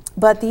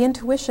 But the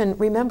intuition,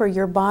 remember,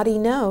 your body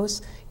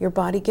knows, your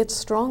body gets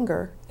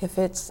stronger if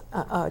it's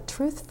a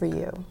truth for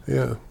you.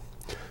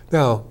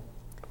 Now,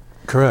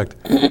 correct.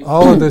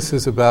 All of this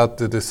is about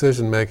the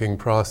decision-making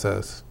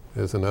process,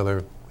 is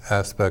another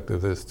aspect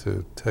of this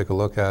to take a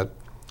look at.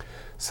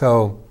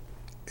 So,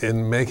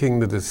 in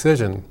making the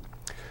decision,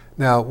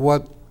 now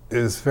what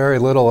is very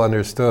little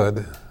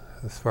understood,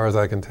 as far as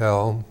I can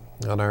tell,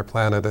 on our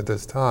planet at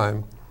this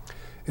time,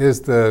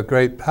 is the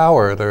great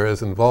power there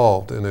is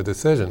involved in a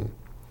decision.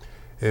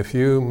 If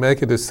you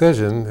make a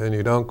decision and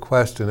you don't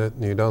question it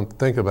and you don't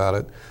think about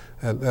it,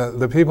 and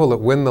the people that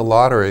win the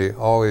lottery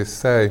always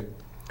say,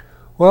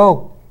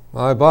 well,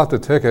 I bought the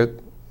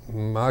ticket,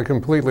 I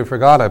completely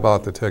forgot I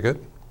bought the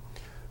ticket,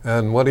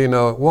 and what do you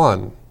know, it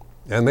won.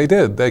 And they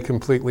did, they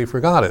completely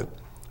forgot it,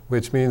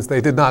 which means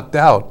they did not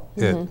doubt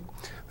it.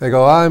 They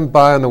go, I'm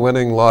buying the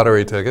winning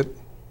lottery ticket.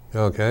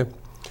 Okay.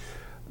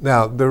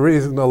 Now, the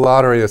reason the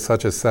lottery is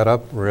such a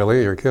setup,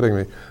 really, you're kidding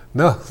me.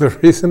 No, the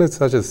reason it's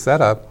such a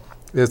setup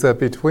is that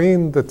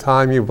between the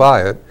time you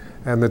buy it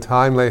and the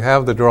time they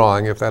have the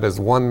drawing, if that is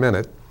 1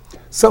 minute,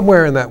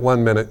 somewhere in that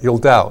 1 minute you'll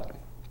doubt.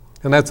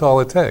 And that's all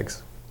it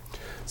takes.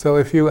 So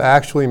if you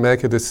actually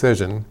make a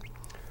decision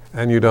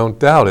and you don't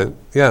doubt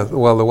it, the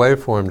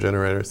waveform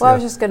generators. Well, I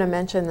was just going to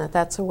mention that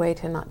that's a way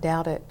to not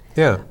doubt it.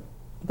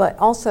 But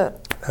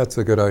also, that's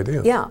a good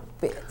idea.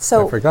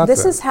 So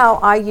this is how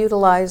I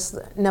utilize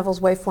Neville's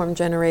waveform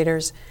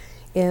generators,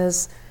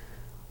 is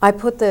I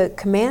put the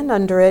command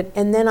under it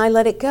and then I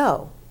let it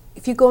go.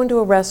 If you go into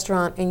a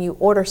restaurant and you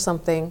order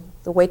something,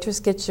 the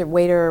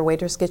waiter or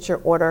waitress gets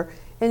your order,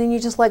 and then you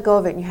just let go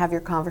of it and you have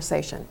your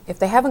conversation. If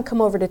they haven't come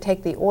over to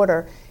take the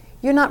order,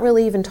 you're not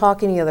really even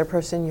talking to the other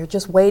person, you're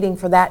just waiting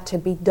for that to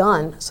be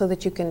done so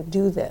that you can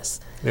do this.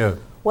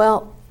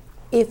 Well,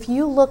 if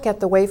you look at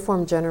the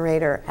waveform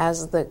generator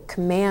as the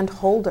command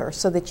holder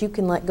so that you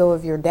can let go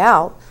of your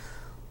doubt,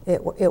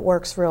 it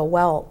works real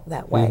well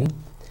that way.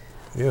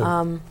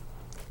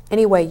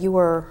 Anyway, you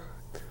were...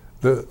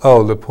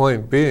 The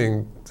point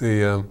being,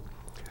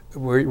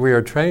 we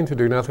are trained to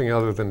do nothing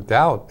other than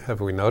doubt.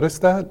 Have we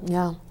noticed that?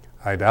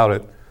 I doubt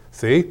it.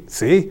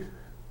 See?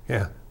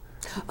 Yeah.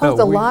 Oh, No,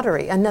 the we-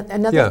 lottery.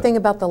 Another Yeah. thing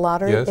about the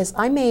lottery Yes. is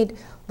I made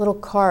little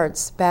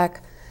cards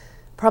back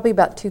probably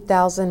about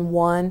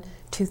 2001,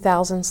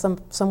 2000,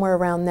 somewhere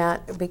around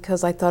that,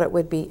 because I thought it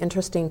would be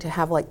interesting to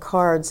have like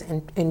cards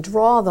and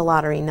draw the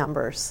lottery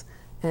numbers.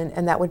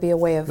 And that would be a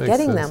way of Makes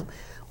getting sense. them.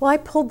 Well, I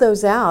pulled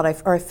those out,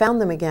 or I found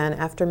them again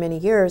after many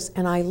years,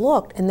 and I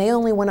looked, and they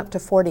only went up to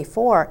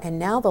 44, and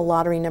now the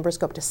lottery numbers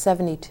go up to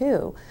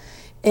 72.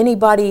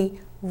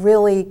 Anybody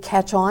really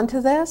catch on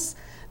to this?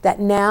 That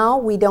now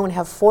we don't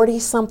have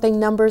 40-something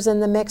numbers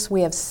in the mix,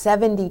 we have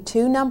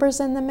 72 numbers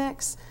in the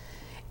mix,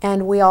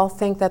 and we all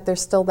think that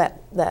there's still that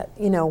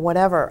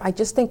whatever. I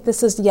just think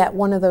this is yet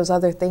one of those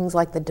other things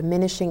like the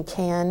diminishing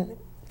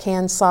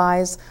can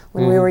size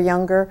when we were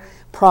younger,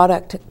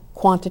 product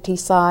quantity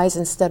size,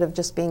 instead of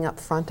just being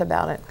upfront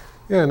about it.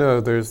 Yeah,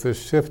 no, there's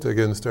this shift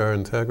against our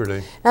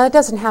integrity. Now, it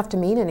doesn't have to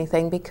mean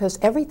anything because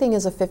everything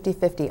is a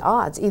 50-50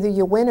 odds. Either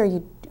you win or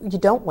you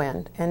don't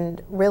win.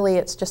 And really,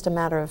 it's just a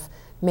matter of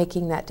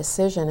making that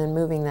decision and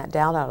moving that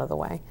doubt out of the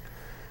way,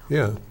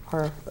 Yeah.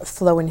 or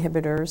flow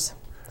inhibitors.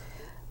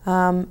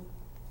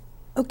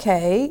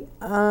 Okay.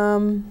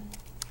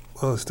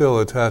 Well, still,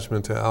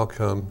 attachment to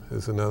outcome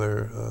is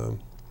another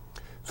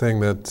thing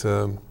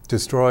that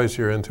destroys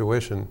your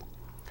intuition.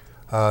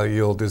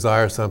 You'll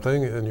desire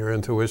something, and your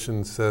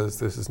intuition says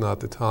this is not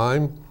the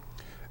time,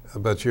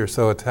 but you're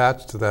so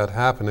attached to that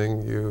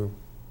happening, you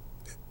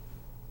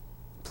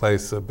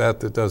place a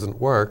bet that doesn't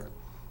work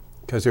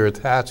because you're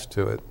attached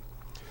to it.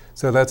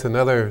 So that's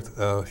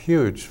another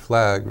huge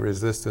flag.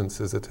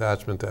 Resistance is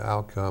attachment to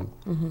outcome.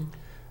 Mm-hmm.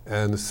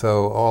 And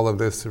so all of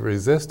this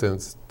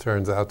resistance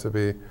turns out to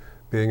be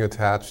being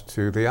attached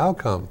to the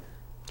outcome.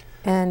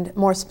 And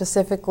more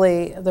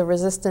specifically, the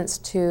resistance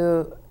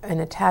to an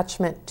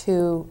attachment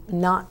to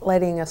not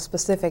letting a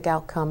specific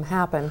outcome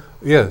happen,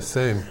 Yeah,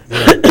 same.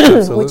 Yeah,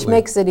 absolutely. which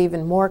makes it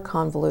even more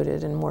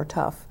convoluted and more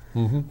tough.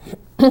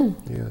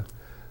 Yeah.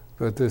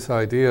 But this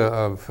idea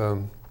of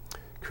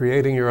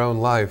creating your own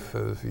life,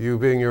 as you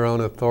being your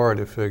own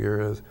authority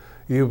figure, as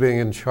you being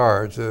in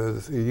charge,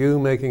 as you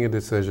making a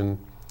decision,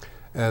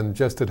 and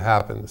just it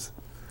happens.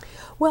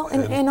 Well,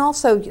 and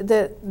also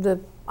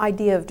the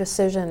idea of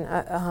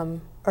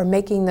decision or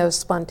making those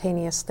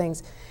spontaneous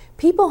things.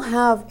 People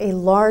have a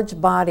large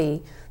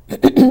body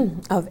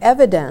of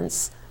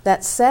evidence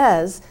that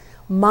says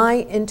my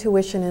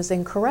intuition is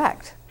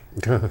incorrect.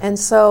 And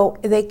so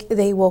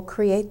they will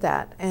create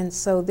that. And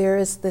so there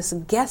is this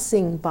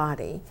guessing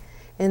body.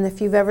 And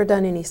if you've ever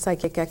done any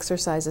psychic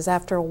exercises,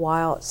 after a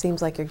while it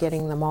seems like you're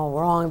getting them all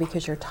wrong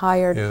because you're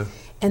tired. Yeah.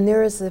 And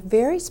there is a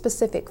very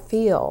specific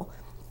feel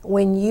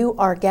when you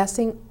are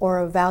guessing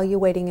or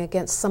evaluating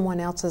against someone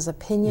else's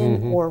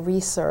opinion or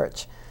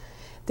research.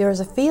 There is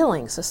a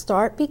feeling, so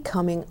start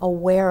becoming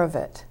aware of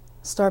it.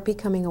 Start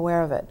becoming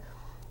aware of it.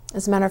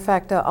 As a matter of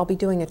fact, I'll be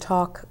doing a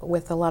talk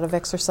with a lot of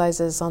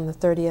exercises on the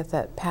 30th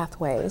at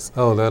Pathways.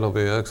 Oh, that'll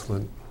be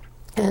excellent.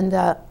 And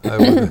I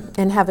would-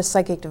 and have a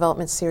psychic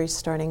development series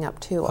starting up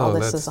too. All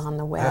this that's- is on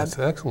the web. That's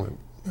excellent.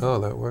 Oh,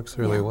 that works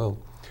really Yeah. well.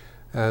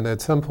 And at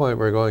some point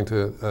we're going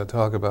to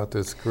talk about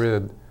this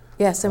grid.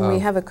 Yes, and we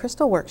have a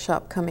crystal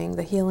workshop coming,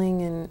 the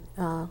healing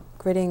and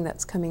gridding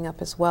that's coming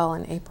up as well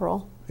in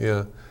April.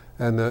 Yeah.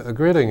 And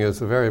gridding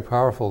is a very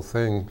powerful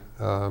thing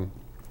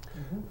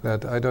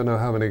that I don't know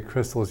how many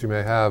crystals you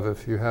may have.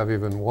 If you have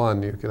even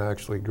one, you can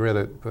actually grid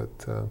it. But,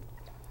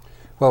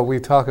 well, we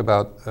talk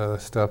about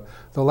stuff.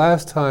 The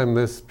last time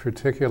this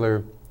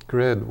particular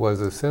grid was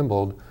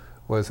assembled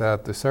was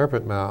at the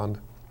Serpent Mound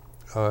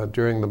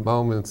during the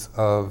moments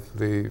of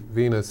the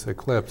Venus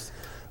eclipse.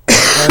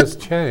 It has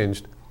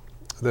changed.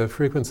 The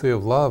frequency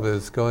of love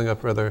is going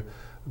up, rather,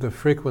 the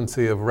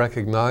frequency of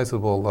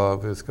recognizable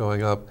love is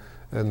going up.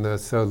 And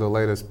so the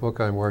latest book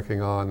I'm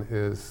working on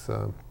is,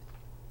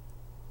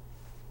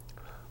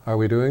 are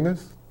we doing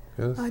this?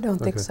 Yes? I don't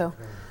think so.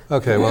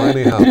 Okay, well,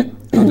 anyhow,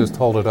 I'll just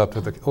hold it up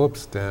to the,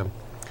 oops, damn.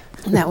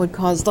 That would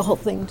cause the whole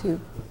thing to...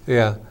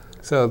 Yeah,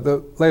 so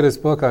the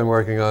latest book I'm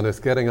working on is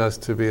getting us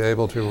to be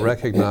able to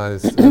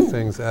recognize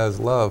things as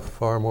love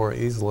far more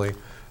easily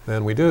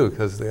than we do,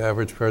 because the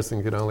average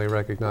person can only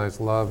recognize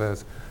love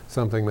as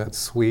something that's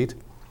sweet,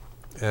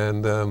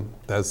 and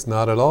that's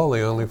not at all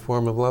the only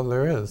form of love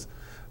there is.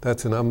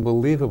 That's an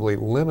unbelievably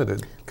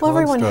limited Well,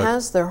 everyone construct.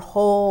 has their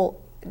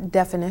whole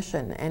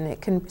definition, and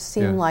it can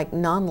seem Yeah. like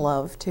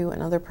non-love to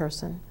another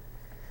person.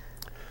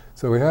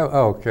 So we have,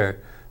 oh, okay.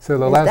 So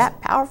the Is last,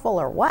 that powerful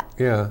or what?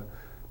 yeah.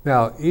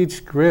 Now,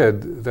 each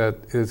grid that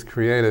is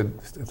created,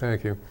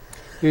 thank you,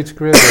 each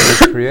grid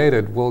that is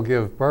created will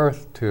give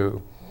birth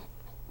to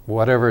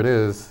whatever it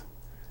is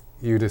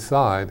you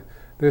decide.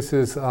 This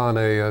is on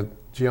a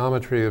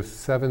geometry of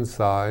 7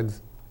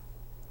 sides,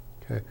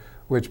 okay,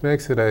 which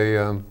makes it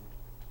a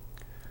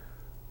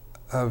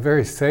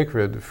very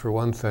sacred, for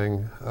one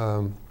thing.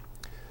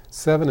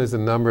 7 is a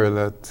number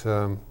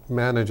that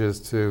manages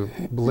to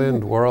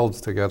blend worlds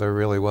together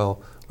really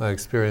well. My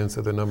experience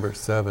of the number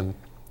 7.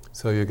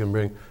 So you can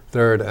bring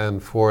third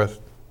and fourth,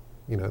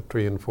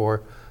 3 and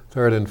 4,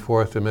 third and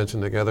fourth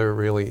dimension together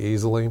really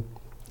easily.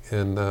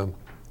 in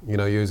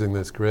using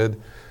this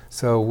grid.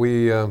 So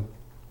we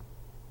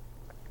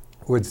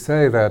would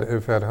say that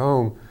if at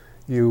home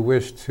you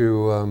wish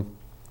to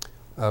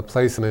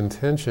place an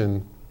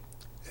intention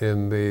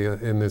in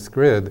this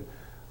grid,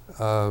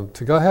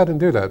 to go ahead and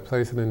do that.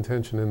 Place an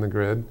intention in the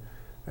grid,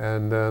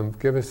 and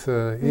give us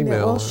an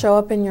email. It will show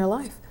up in your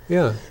life.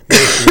 Yeah, give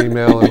us an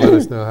email and let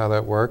us know how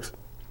that works.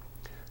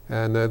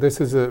 And this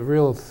is a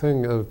real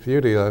thing of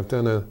beauty. I've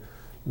done a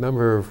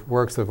number of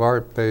works of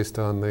art based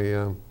on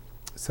the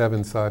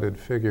seven-sided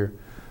figure,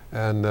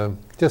 and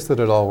just that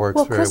it all works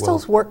very well. Well,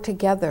 crystals work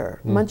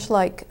together, much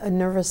like a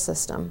nervous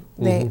system.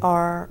 They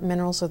are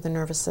minerals of the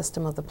nervous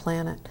system of the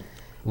planet.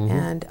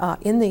 And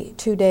in the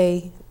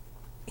 2-day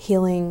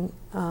healing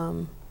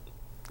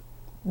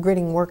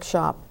gridding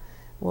workshop,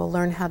 we'll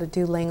learn how to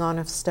do laying on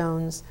of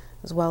stones,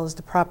 as well as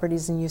the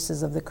properties and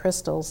uses of the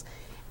crystals,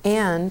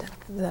 and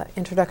the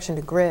introduction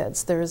to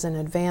grids. There is an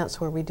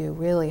advance where we do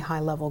really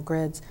high-level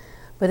grids.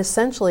 But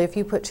essentially, if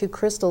you put two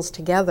crystals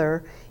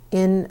together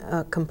in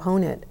a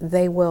component,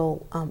 they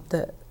will,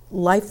 the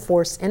life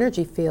force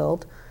energy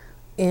field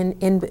in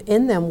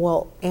them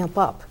will amp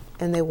up,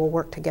 and they will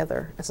work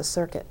together as a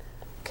circuit.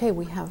 Okay,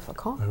 we have a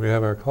call. We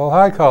have our call.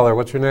 Hi, caller.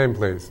 What's your name,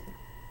 please?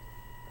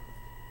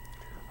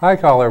 Hi,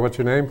 caller. What's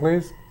your name,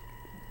 please?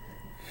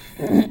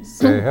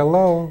 Say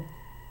hello.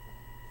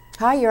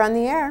 Hi, you're on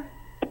the air.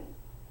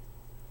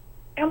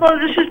 Hello,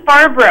 this is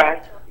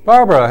Barbara.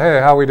 Barbara, hey,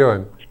 how we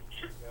doing?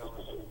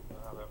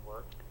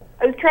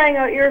 I was trying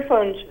out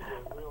earphones.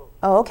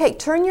 Oh, okay.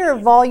 Turn your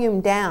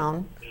volume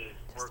down.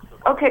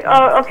 Okay,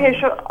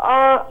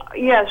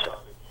 yes.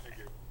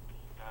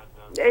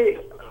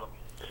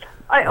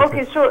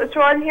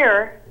 So I'm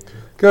here.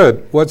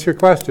 Good. What's your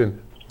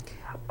question?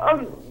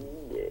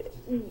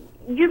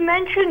 You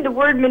mentioned the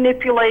word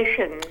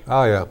manipulation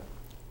Oh, yeah.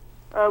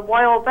 a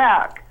while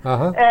back,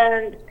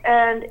 and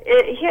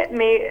it hit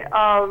me.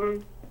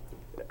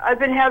 I've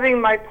been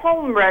having my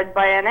poem read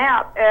by an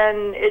app,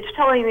 and it's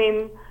telling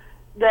me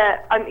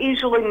that I'm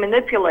easily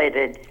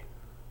manipulated.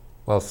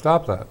 Well,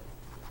 stop that.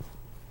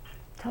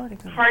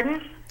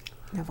 Pardon?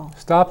 Neville.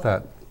 Stop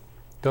that.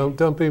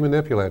 Don't be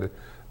manipulated.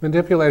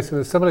 Manipulation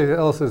is somebody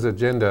else's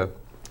agenda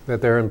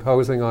that they're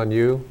imposing on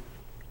you.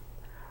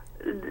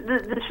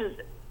 This is...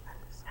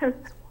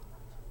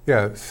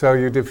 Yeah, so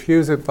you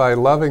diffuse it by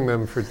loving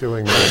them for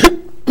doing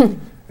that.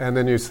 And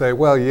then you say,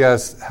 well,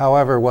 yes,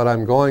 however, what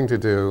I'm going to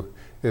do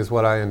is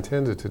what I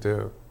intended to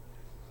do.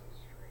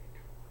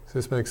 Does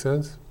this make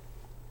sense?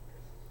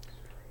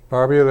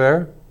 Barbara, you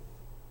there?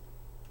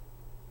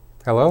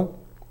 Hello?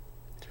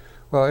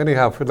 Well,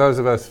 anyhow, for those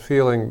of us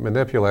feeling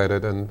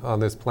manipulated and on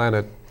this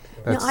planet,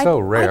 that's so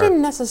rare. I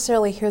didn't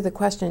necessarily hear the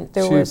question.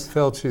 She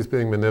felt she's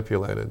being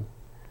manipulated.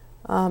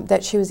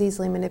 That she was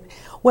easily manipulated.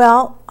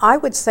 Well, I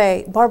would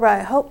say, Barbara,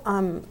 I hope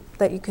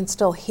that you can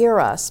still hear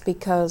us,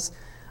 because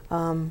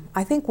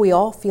I think we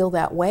all feel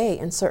that way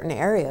in certain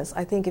areas.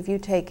 I think if you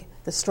take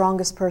the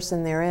strongest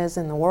person there is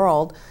in the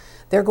world,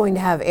 they're going to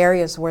have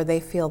areas where they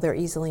feel they're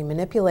easily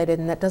manipulated,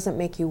 and that doesn't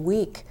make you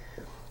weak.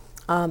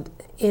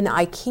 In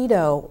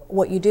Aikido,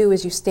 what you do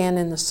is you stand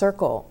in the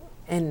circle,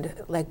 and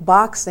like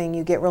boxing,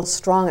 you get real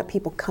strong at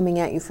people coming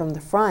at you from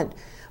the front.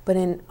 But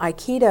in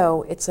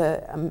Aikido, it's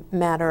a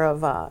matter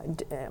of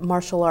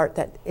martial art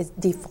that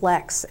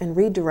deflects and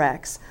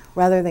redirects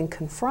rather than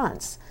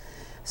confronts.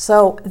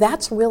 So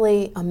that's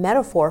really a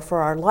metaphor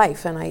for our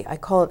life, and I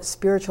call it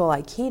spiritual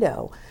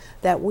Aikido,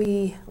 that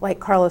we, like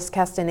Carlos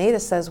Castaneda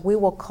says, we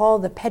will call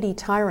the petty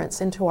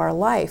tyrants into our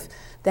life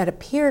that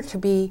appear to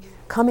be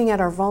coming at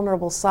our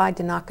vulnerable side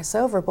to knock us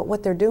over, but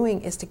what they're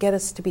doing is to get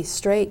us to be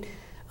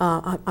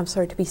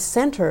to be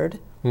centered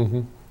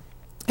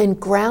and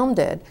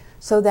grounded,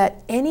 so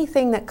that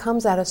anything that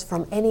comes at us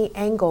from any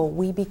angle,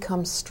 we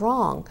become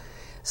strong.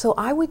 So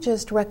I would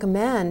just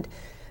recommend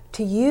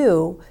to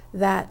you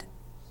that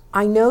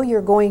I know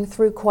you're going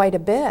through quite a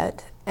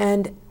bit,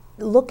 and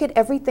look at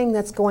everything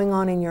that's going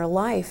on in your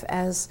life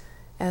as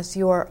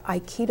your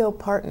Aikido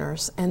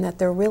partners, and that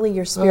they're really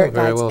your spirit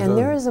guides. Well and done.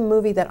 there is a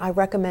movie that I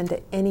recommend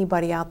to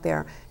anybody out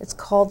there. It's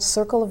called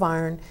Circle of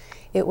Iron.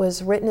 It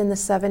was written in the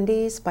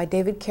 70s by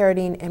David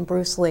Carradine and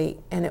Bruce Lee,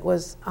 and it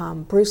was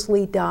Bruce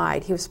Lee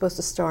died. He was supposed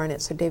to star in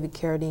it, so David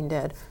Carradine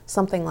did,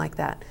 something like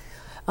that.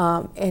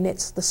 And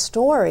it's the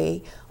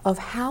story of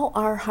how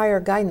our higher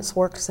guidance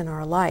works in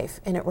our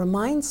life. And it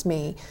reminds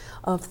me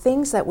of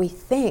things that we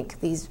think,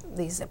 these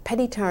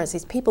petty tyrants,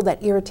 these people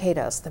that irritate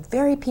us, the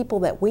very people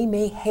that we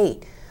may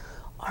hate,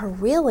 are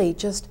really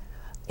just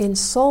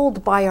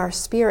ensouled by our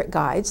spirit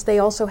guides. They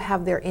also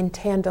have their in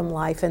tandem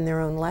life and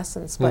their own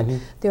lessons, but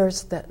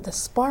there's the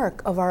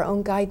spark of our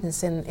own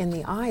guidance in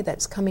the eye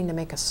that's coming to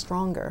make us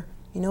stronger.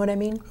 You know what I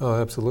mean? Oh,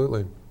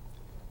 absolutely.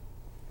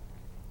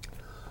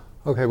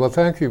 Okay, well,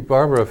 thank you,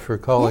 Barbara, for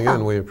calling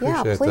in. We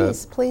appreciate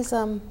that. Please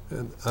And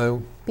I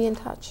be in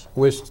touch.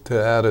 wish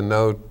to add a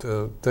note,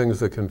 things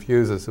that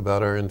confuse us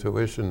about our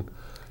intuition.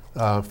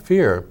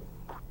 Fear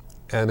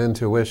and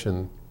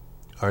intuition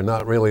are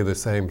not really the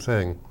same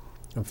thing.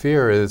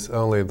 Fear is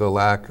only the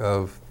lack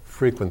of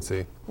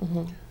frequency.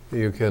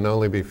 You can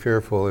only be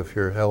fearful if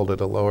you're held at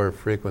a lower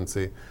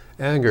frequency.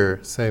 Anger,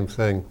 same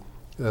thing.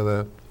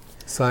 The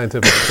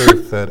scientific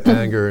truth that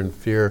anger and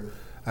fear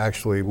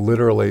actually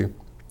literally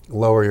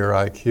lower your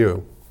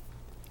IQ.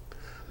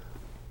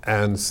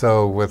 And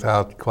so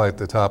without quite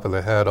the top of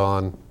the head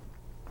on,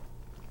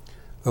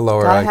 the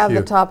lower Gotta IQ. have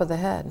the top of the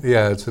head.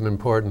 Yeah, it's an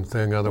important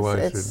thing.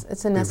 Otherwise,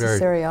 it's a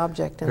necessary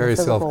object in the very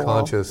physical world.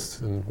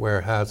 self-conscious and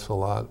wear hats a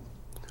lot.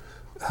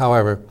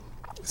 However,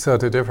 so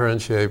to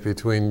differentiate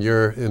between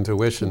your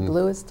intuition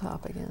Blue is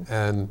top again.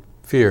 and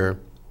fear,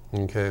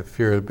 okay,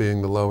 fear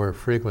being the lower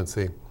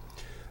frequency,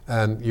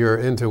 and your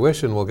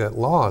intuition will get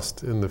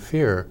lost in the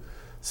fear.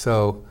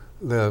 So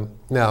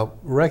now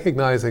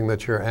recognizing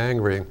that you're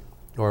angry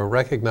or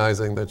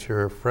recognizing that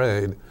you're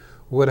afraid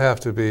would have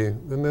to be,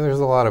 and there's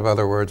a lot of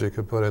other words you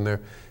could put in there,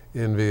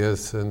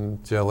 envious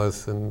and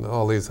jealous and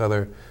all these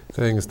other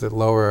things that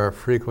lower our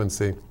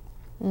frequency.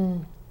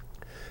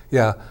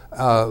 Yeah,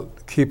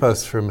 keep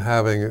us from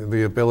having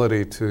the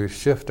ability to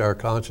shift our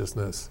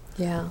consciousness.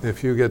 Yeah.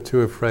 If you get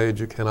too afraid,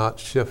 you cannot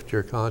shift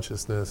your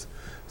consciousness.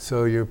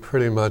 So you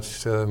pretty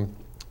much, in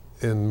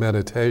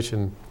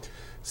meditation,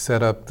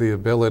 set up the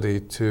ability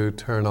to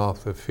turn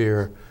off the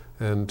fear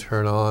and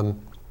turn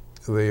on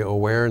the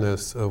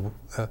awareness of...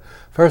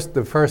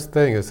 the first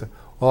thing is,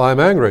 well, I'm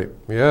angry.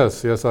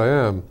 Yes, I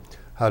am.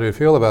 How do you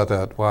feel about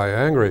that? Why,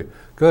 angry.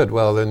 Good,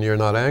 well, then you're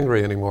not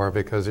angry anymore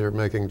because you're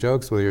making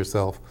jokes with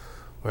yourself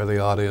or the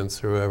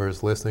audience or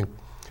whoever's listening.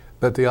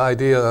 But the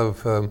idea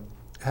of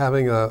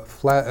having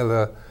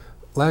the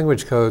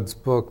language codes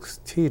books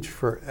teach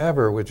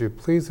forever, would you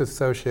please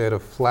associate a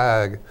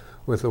flag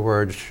with the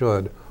word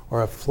should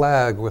or a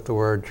flag with the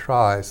word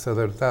try so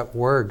that if that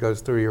word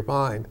goes through your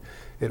mind,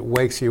 it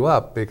wakes you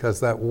up because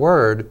that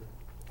word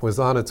was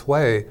on its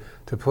way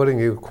to putting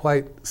you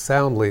quite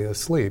soundly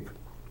asleep.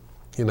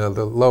 You know,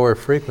 the lower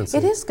frequency.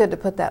 It is good to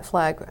put that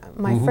flag.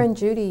 My friend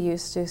Judy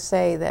used to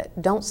say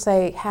that don't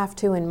say have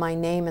to and my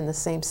name in the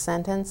same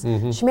sentence.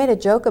 She made a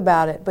joke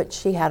about it, but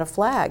she had a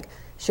flag.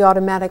 She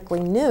automatically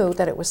knew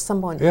that it was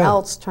someone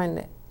else trying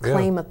to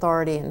claim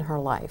authority in her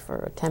life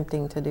or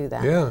attempting to do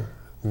that. Yeah.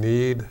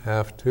 Need,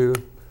 have to,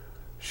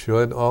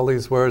 should, all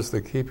these words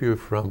that keep you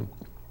from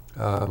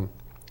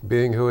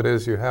being who it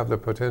is you have the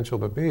potential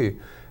to be.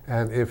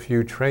 And if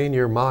you train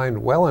your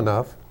mind well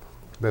enough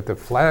that the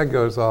flag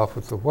goes off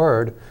with the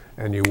word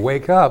and you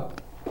wake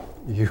up,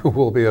 you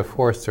will be a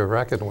force to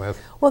reckon with.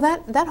 Well,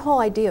 that whole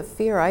idea of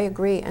fear, I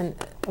agree. And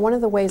one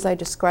of the ways I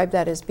describe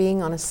that is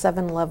being on a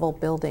 7-level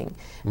building.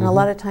 And a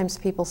lot of times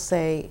people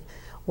say,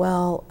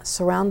 well,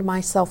 surround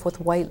myself with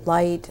white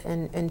light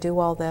and do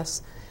all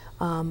this.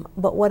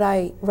 But what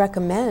I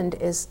recommend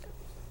is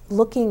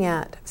looking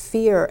at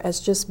fear as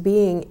just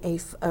being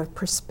a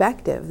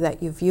perspective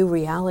that you view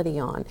reality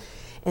on.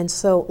 And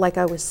so, like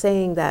I was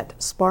saying, that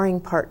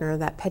sparring partner,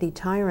 that petty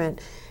tyrant,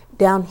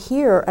 down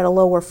here at a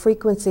lower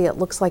frequency, it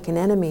looks like an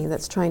enemy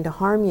that's trying to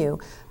harm you.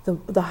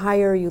 The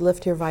higher you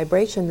lift your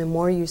vibration, the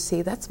more you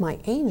see that's my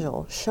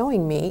angel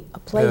showing me a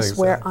place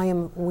where I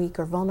am weak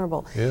or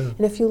vulnerable. Yeah.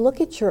 And if you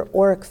look at your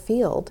auric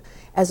field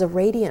as a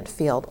radiant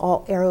field,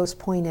 all arrows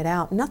pointed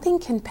out, nothing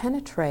can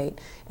penetrate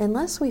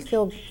unless we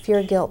feel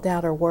fear, guilt,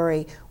 doubt, or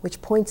worry,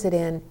 which points it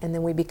in, and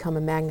then we become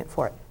a magnet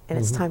for it. And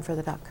it's time for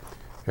the duck.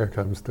 Here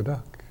comes the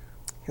duck.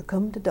 Here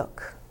come the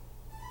duck.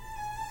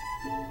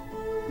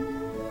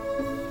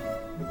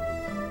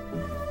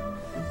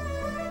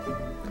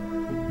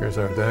 Here's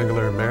our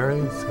dangler,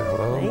 Mary. Say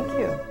hello. Thank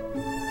you.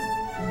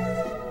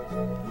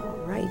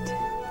 All right.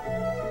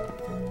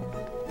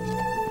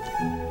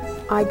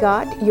 I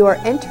got, you are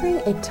entering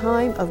a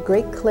time of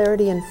great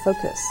clarity and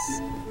focus.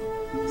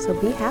 So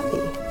be happy.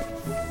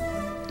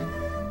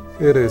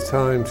 It is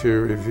time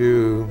to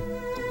review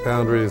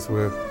boundaries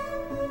with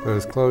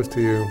those close to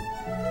you.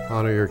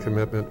 Honor your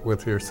commitment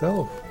with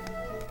yourself.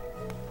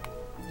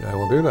 I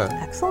will do that.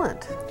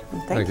 Excellent.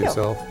 Thank you.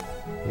 yourself.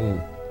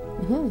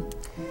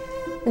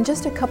 And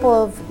just a couple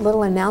of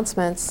little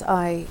announcements.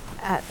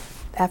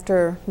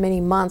 After many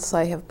months,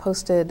 I have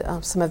posted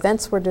some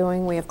events we're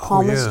doing. We have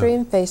palmistry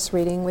and face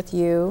reading with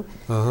you.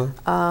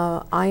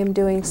 I am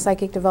doing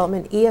psychic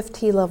development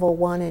EFT level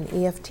 1 and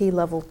EFT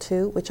level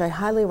 2, which I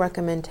highly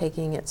recommend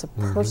taking. It's a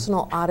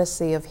personal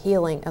odyssey of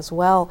healing as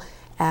well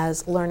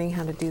as learning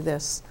how to do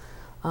this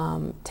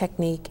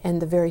technique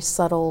and the very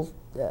subtle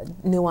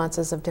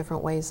nuances of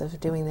different ways of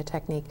doing the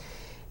technique.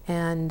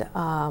 And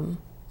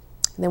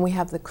then we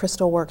have the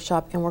crystal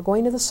workshop, and we're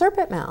going to the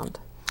Serpent Mound.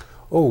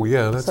 Oh,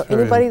 yeah, that's so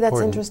very anybody important.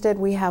 that's interested,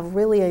 we have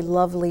really a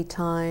lovely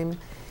time.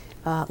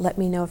 Let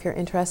me know if you're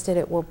interested.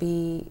 It will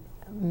be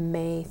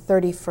May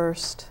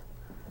 31st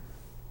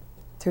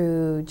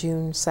through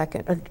June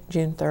 2nd, or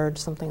June 3rd,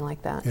 something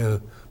like that. Yeah,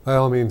 by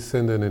all means,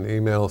 send in an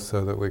email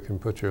so that we can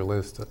put your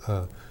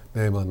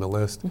name on the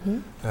list.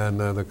 And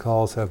the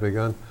calls have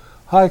begun.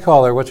 Hi,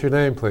 caller. What's your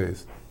name,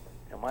 please?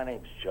 My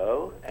name's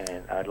Joe,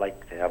 and I'd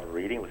like to have a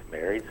reading with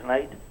Mary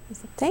tonight.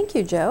 Thank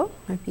you, Joe.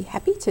 I'd be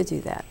happy to do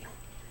that.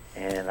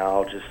 And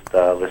I'll just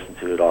listen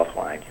to it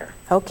offline here.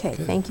 Okay,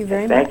 thank you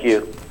very much. Thank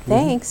you.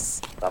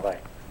 Thanks. Bye-bye.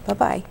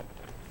 Bye-bye.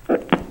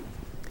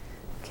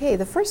 Okay,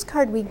 the first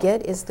card we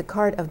get is the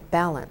card of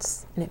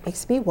balance. And it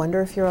makes me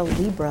wonder if you're a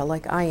Libra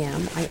like I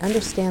am. I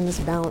understand this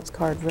balance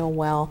card real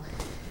well.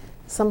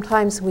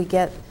 Sometimes we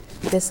get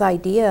this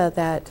idea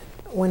that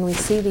when we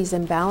see these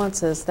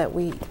imbalances that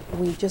we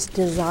just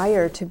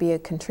desire to be a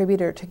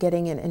contributor to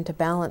getting it into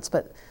balance,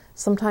 but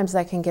sometimes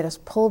that can get us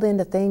pulled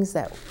into things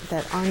that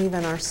aren't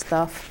even our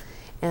stuff.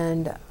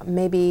 And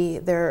maybe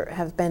there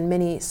have been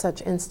many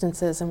such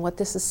instances, and what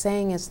this is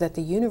saying is that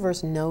the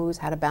universe knows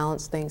how to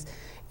balance things,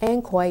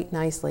 and quite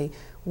nicely.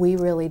 We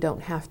really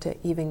don't have to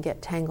even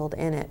get tangled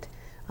in it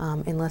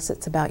unless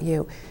it's about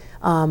you.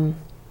 And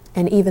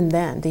even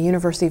then, the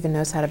universe even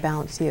knows how to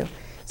balance you.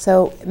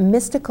 So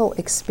mystical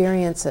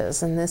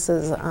experiences, and this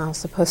is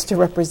supposed to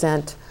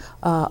represent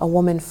a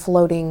woman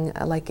floating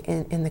like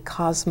in the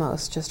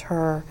cosmos, just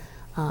her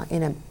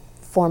in a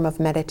form of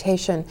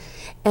meditation.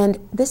 And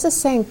this is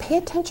saying, pay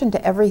attention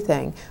to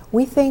everything.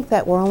 We think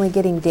that we're only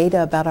getting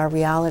data about our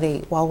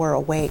reality while we're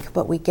awake,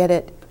 but we get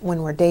it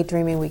when we're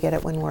daydreaming, we get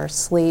it when we're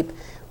asleep,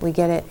 we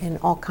get it in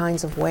all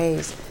kinds of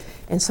ways.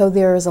 And so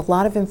there is a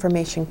lot of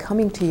information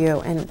coming to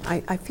you, and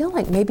I feel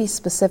like maybe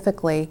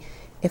specifically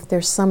if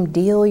there's some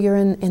deal you're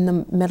in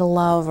the middle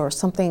of or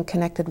something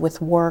connected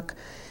with work,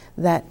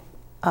 that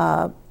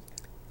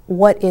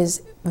what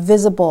is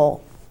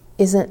visible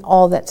isn't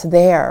all that's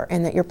there,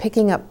 and that you're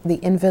picking up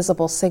the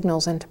invisible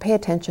signals, and to pay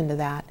attention to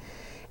that,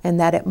 and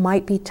that it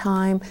might be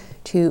time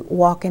to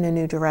walk in a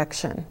new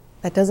direction.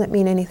 That doesn't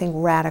mean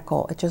anything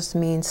radical. It just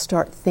means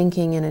start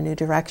thinking in a new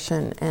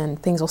direction,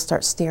 and things will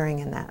start steering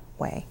in that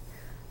way.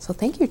 So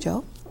thank you,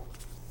 Joe.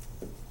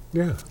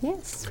 Yeah.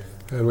 Yes.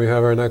 And we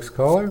have our next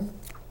caller?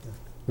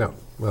 No.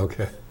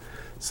 Okay.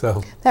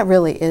 So that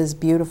really is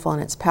beautiful,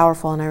 and it's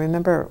powerful. And I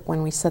remember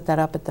when we set that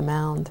up at the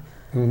Mound.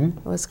 Mm-hmm.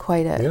 It was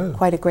quite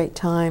a great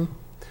time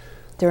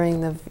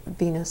during the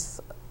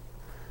Venus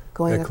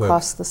going eclipse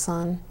across the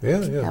sun. Yeah.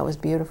 That was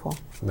beautiful.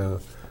 No,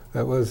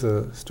 that was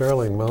a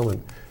sterling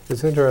moment.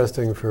 It's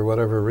interesting for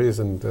whatever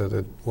reason that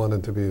it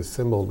wanted to be a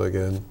symbol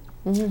again.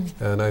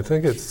 Mm-hmm. And I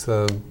think it's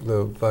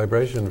the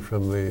vibration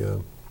from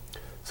the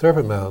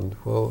Serpent Mound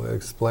will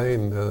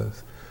explain.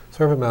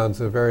 Serpent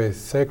Mound's a very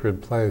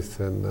sacred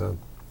place in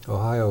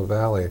Ohio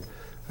Valley,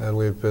 and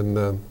we've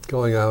been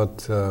going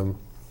out.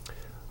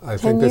 I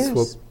think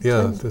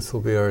this will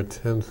be our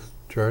 10th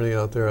journey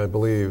out there, I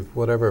believe,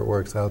 whatever it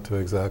works out to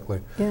exactly.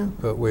 Yeah.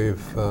 But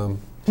we've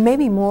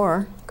maybe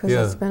more, because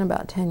it's been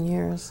about 10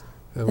 years.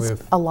 And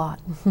it's a lot.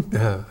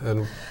 Yeah,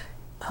 and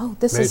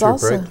this major is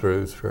also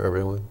breakthroughs for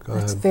everyone. Go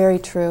That's ahead. Very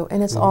true,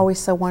 and it's always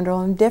so wonderful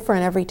and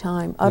different every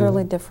time,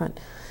 utterly different.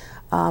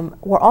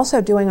 We're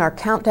also doing our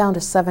countdown to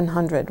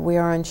 700. We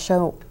are on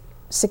show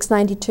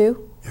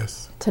 692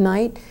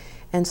 tonight.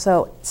 And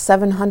so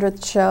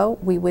 700th show,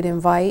 we would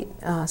invite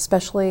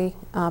especially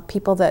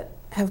people that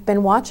have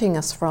been watching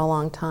us for a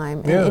long time,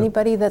 and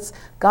anybody that's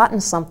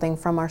gotten something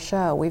from our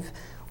show.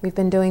 We've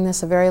been doing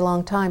this a very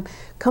long time.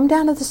 Come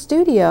down to the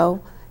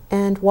studio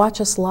and watch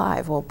us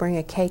live. We'll bring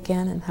a cake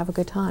in and have a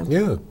good time.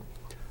 Yeah,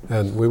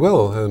 and we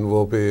will. And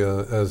we'll be,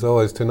 as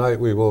always, tonight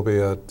we will be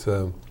at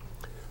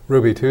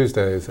Ruby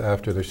Tuesdays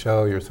after the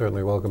show. You're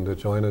certainly welcome to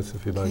join us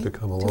if you'd like to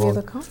come along. Do we have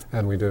a call?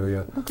 And we do,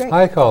 yeah. Oh, great.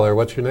 Hi, caller.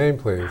 What's your name,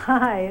 please?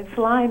 Hi, it's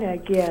Lina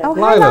again. Oh,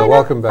 Lina, hi, Lina.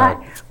 welcome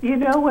back. You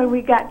know, when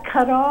we got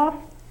cut off,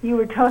 you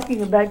were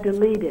talking about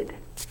deleted.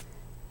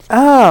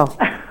 Oh.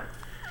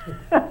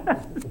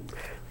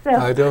 So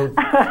I don't.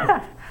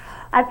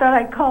 I thought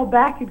I'd call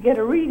back and get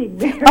a reading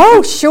there.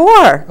 Oh,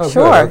 sure, Oh,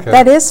 sure. good, okay.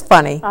 That is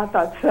funny. I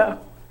thought so.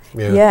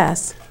 Yeah.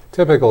 Yes.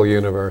 Typical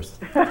universe.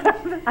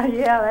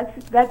 Yeah,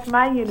 that's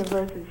my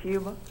universe's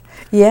humor.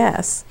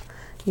 Yes.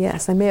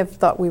 Yes, I may have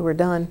thought we were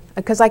done,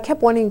 because I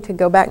kept wanting to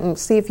go back and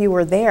see if you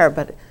were there,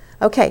 but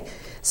okay.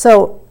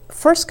 So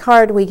first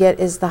card we get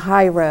is the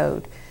high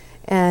road.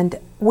 And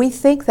we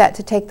think that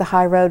to take the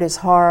high road is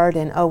hard,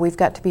 and we've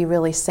got to be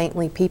really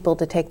saintly people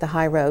to take the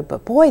high road.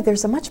 But boy,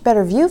 there's a much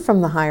better view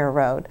from the higher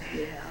road.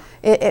 Yeah.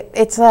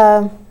 It's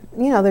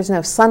there's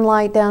no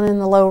sunlight down in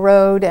the low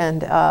road,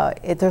 and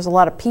there's a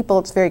lot of people.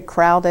 It's very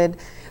crowded,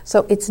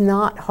 so it's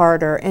not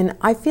harder. And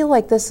I feel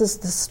like this is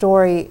the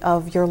story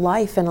of your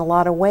life in a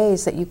lot of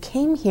ways, that you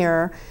came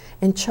here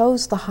and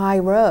chose the high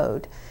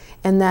road,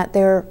 and that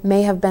there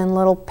may have been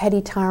little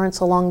petty tyrants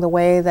along the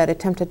way that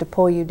attempted to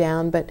pull you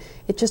down, but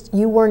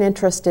you weren't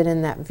interested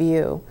in that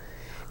view.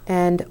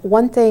 And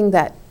one thing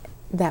that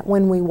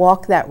when we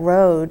walk that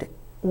road,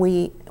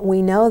 we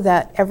know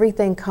that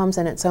everything comes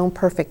in its own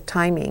perfect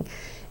timing.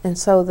 And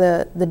so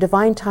the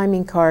divine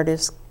timing card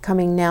is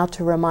coming now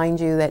to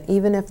remind you that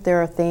even if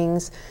there are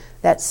things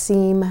that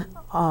seem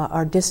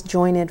are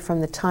disjointed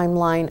from the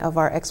timeline of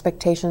our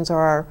expectations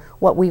or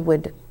what we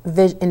would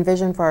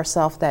envision for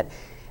ourselves, that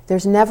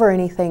there's never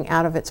anything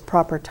out of its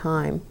proper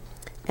time,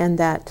 and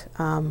that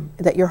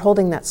you're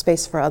holding that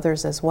space for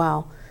others as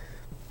well.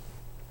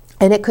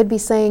 And it could be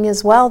saying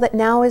as well that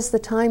now is the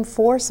time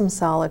for some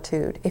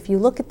solitude. If you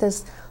look at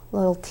this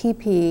little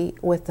teepee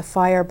with the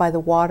fire by the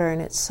water,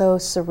 and it's so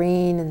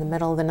serene in the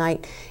middle of the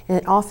night.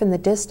 And off in the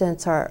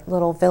distance are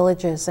little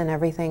villages and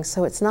everything.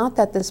 So it's not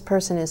that this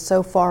person is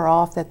so far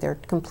off that they're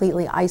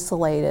completely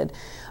isolated,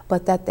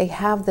 but that they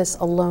have this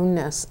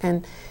aloneness.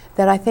 And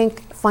that I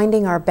think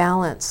finding our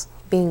balance,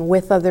 being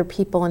with other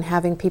people and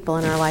having people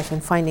in our life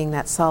and finding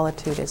that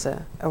solitude is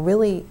a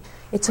really,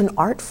 it's an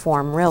art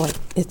form, really.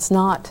 It's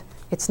not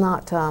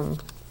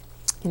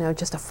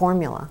just a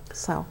formula.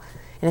 So,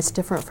 and it's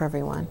different for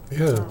everyone.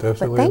 Yeah,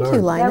 definitely. But thank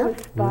you, Lina. That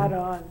was spot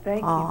on.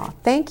 Thank you.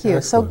 Thank you.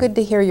 Excellent. So good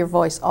to hear your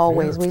voice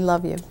always. Yeah. We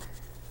love you.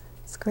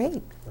 It's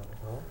great.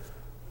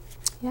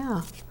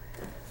 Yeah.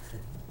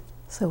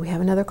 So we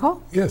have another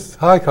call? Yes.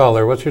 Hi,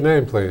 caller. What's your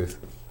name, please?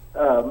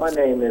 My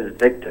name is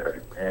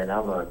Victor, and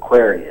I'm an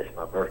Aquarius.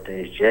 My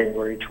birthday is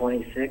January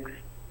 26th.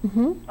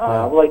 Mm-hmm.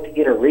 I would like to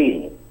get a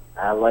reading.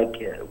 I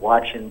like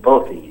watching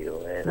both of you,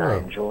 and I Oh.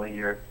 enjoy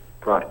your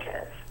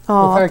broadcast.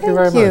 Oh, Well, thank you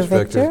very much,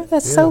 Victor.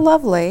 That's so Yeah.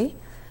 lovely.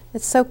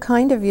 It's so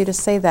kind of you to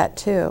say that,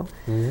 too.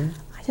 Mm-hmm.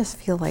 I just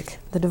feel like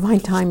the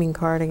divine timing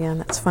card again.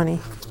 That's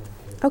funny.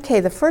 Okay,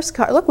 the first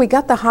card. Look, we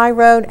got the high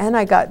road, and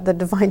I got the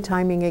divine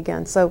timing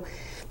again. So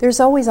there's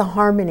always a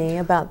harmony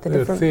about the Yeah,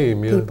 different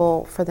theme, yeah.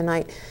 people for the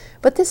night.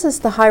 But this is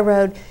the high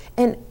road.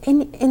 And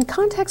in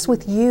context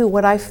with you,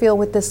 what I feel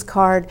with this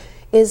card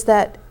is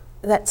that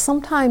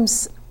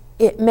sometimes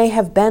it may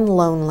have been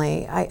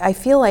lonely. I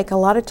feel like a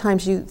lot of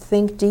times you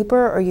think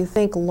deeper or you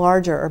think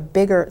larger or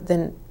bigger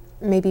than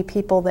maybe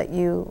people that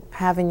you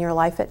have in your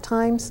life at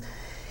times.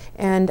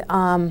 And,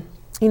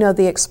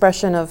 the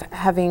expression of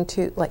having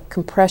to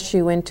compress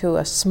you into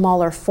a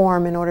smaller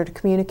form in order to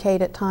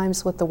communicate at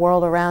times with the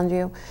world around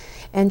you.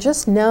 And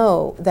just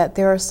know that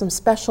there are some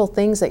special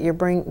things that you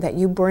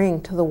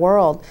bring to the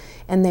world,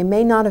 and they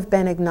may not have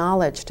been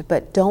acknowledged,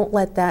 but don't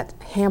let that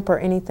hamper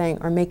anything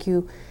or make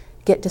you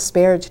get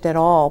disparaged at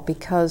all,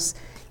 because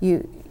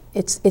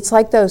it's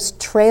like those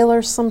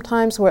trailers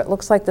sometimes where it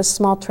looks like this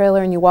small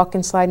trailer and you walk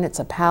inside and it's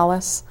a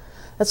palace.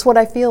 That's what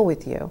I feel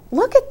with you.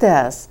 Look at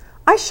this.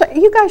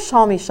 You guys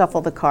saw me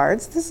shuffle the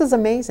cards. This is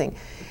amazing.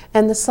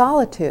 And the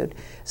solitude.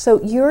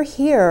 So you're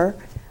here,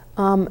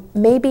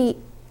 maybe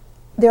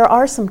there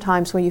are some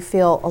times where you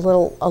feel a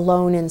little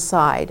alone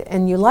inside,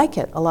 and you like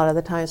it a lot of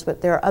the times,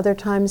 but there are other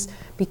times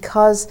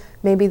because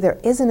maybe there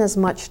isn't as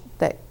much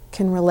that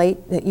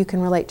you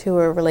can relate to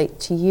or relate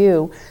to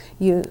you.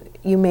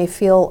 You may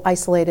feel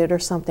isolated or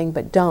something,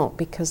 but don't,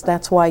 because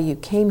that's why you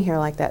came here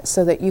like that,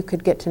 so that you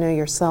could get to know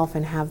yourself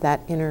and have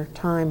that inner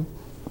time.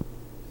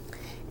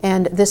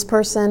 And this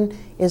person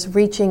is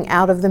reaching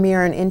out of the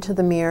mirror and into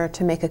the mirror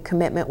to make a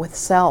commitment with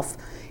self,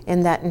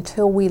 in that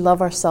until we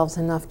love ourselves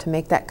enough to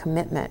make that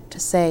commitment, to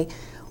say,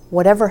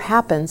 whatever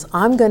happens,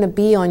 I'm going to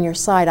be on your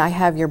side, I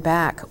have your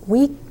back.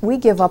 We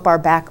give up our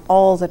back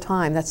all the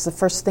time. That's the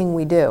first thing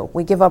we do.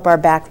 We give up our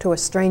back to a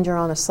stranger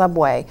on a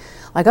subway,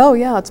 like, oh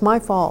yeah, it's my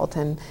fault,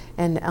 and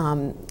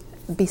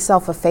be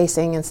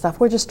self-effacing and stuff.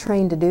 We're just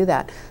trained to do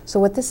that. So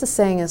what this is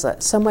saying is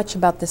that so much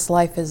about this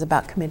life is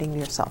about committing to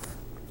yourself.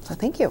 So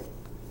thank you.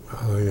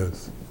 Oh,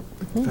 yes.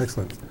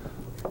 Excellent.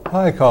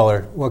 Hi,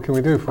 caller. What can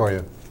we do for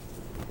you?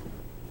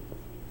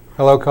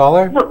 Hello,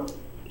 caller?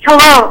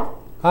 Hello.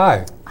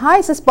 Hi. Hi,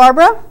 is this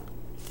Barbara?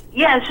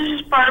 Yes, this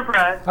is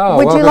Barbara. Oh,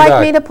 Would you welcome like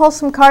back. me to pull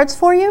some cards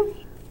for you?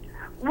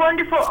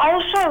 Wonderful.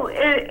 Also,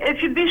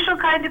 if you'd be so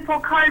kind to pull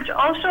cards,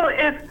 also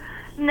if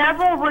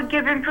Neville would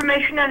give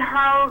information on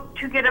how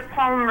to get a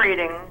palm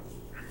reading.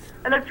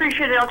 I'd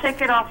appreciate it. I'll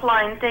take it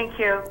offline. Thank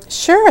you.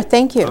 Sure,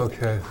 thank you.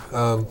 Okay.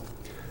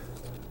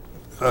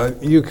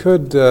 You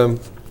could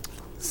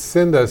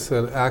send us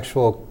an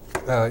actual,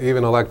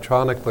 even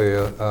electronically,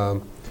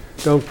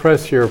 don't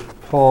press your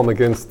palm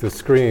against the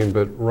screen,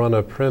 but run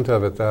a print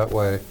of it that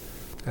way.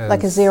 And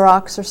Like a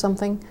Xerox or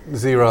something?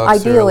 Xerox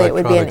Ideally, or it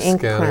would be an electronic ink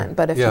scanner. print,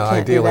 but if you yeah,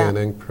 can't do ideally that. an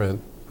ink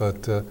print.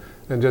 But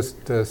and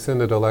just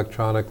send it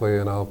electronically,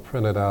 and I'll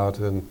print it out,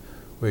 and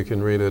we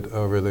can read it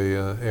over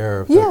the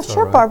air. If Yeah, that's all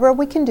sure, right. Barbara,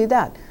 we can do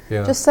that.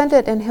 Yeah. Just send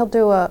it, and he'll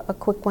do a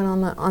quick one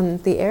on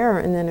the air,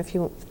 and then if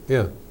you...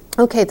 Yeah.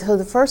 Okay, so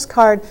the first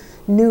card,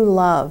 New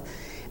Love.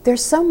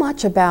 There's so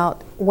much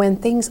about when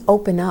things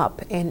open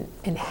up and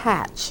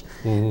hatch.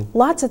 Mm-hmm.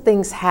 Lots of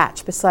things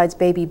hatch besides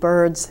baby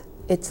birds.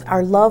 It's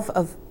our love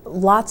of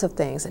lots of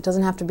things. It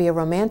doesn't have to be a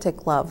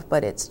romantic love,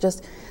 but it's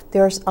just,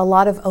 there's a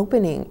lot of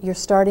opening. You're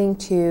starting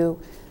to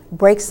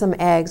break some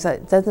eggs.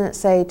 Doesn't it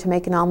say to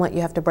make an omelet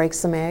you have to break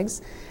some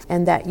eggs?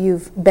 And that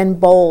you've been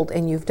bold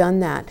and you've done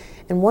that.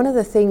 And one of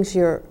the things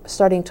you're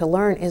starting to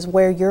learn is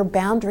where your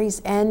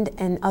boundaries end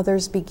and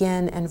others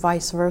begin, and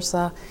vice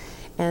versa.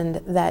 And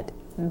that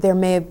there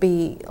may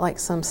be like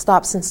some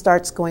stops and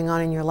starts going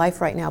on in your life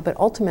right now, but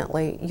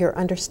ultimately you're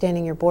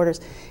understanding your borders.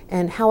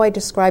 And how I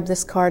describe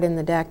this card in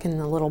the deck in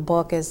the little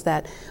book is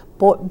that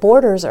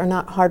borders are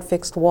not hard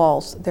fixed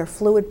walls. They're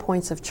fluid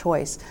points of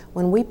choice.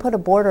 When we put a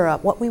border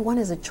up, what we want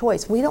is a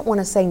choice. We don't want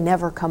to say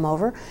never come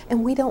over,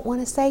 and we don't want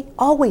to say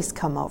always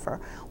come over.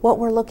 What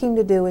we're looking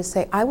to do is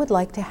say, I would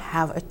like to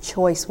have a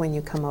choice when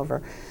you come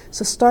over.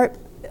 So start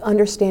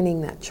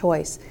understanding that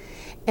choice.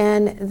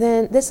 And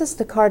then this is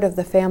the card of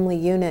the family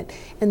unit.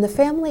 And the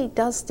family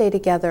does stay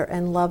together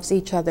and loves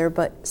each other,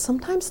 but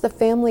sometimes the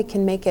family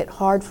can make it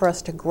hard for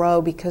us to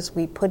grow because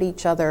we put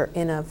each other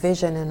in a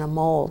vision and a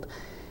mold.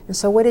 And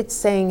so what it's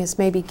saying is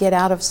maybe get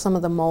out of some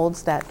of the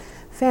molds that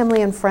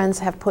family and friends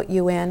have put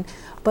you in,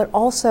 but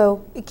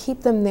also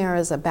keep them there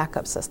as a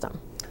backup system.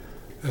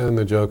 And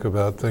the joke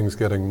about things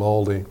getting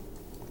moldy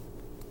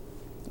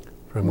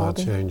from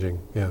Moldy? not changing.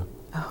 Yeah.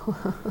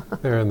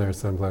 They're in there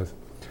someplace.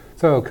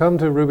 So come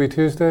to Ruby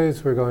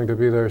Tuesdays. We're going to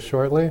be there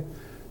shortly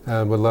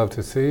and would love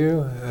to see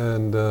you.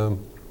 And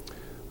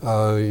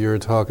your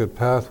talk at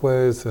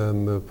Pathways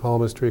and the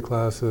palmistry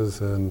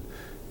classes and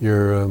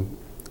your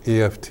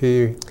EFT.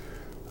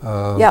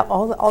 Yeah,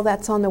 all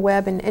that's on the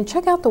web. And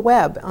check out the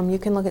web. You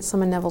can look at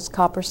some of Neville's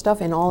copper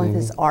stuff and all of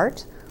his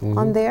art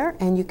on there.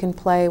 And you can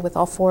play with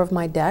all 4 of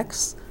my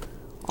decks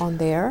on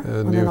there.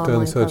 And you've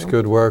done such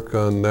good work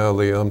on now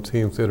the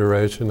umpteenth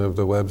iteration of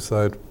the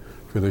website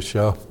for the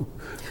show.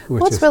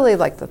 Well, it's really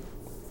like the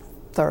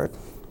 3rd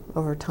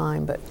over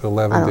time, but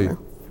 11D. I don't know.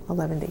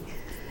 11D.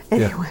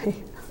 Anyway.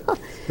 Yeah.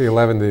 The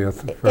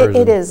 11th version.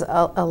 It is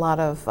a lot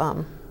of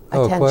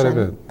attention, quite a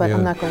bit, but yeah.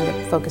 I'm not going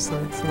to focus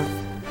on it so much.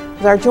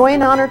 It's our joy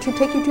and honor to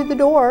take you to the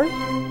door.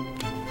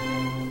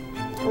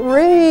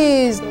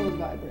 Raise those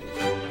vibrations.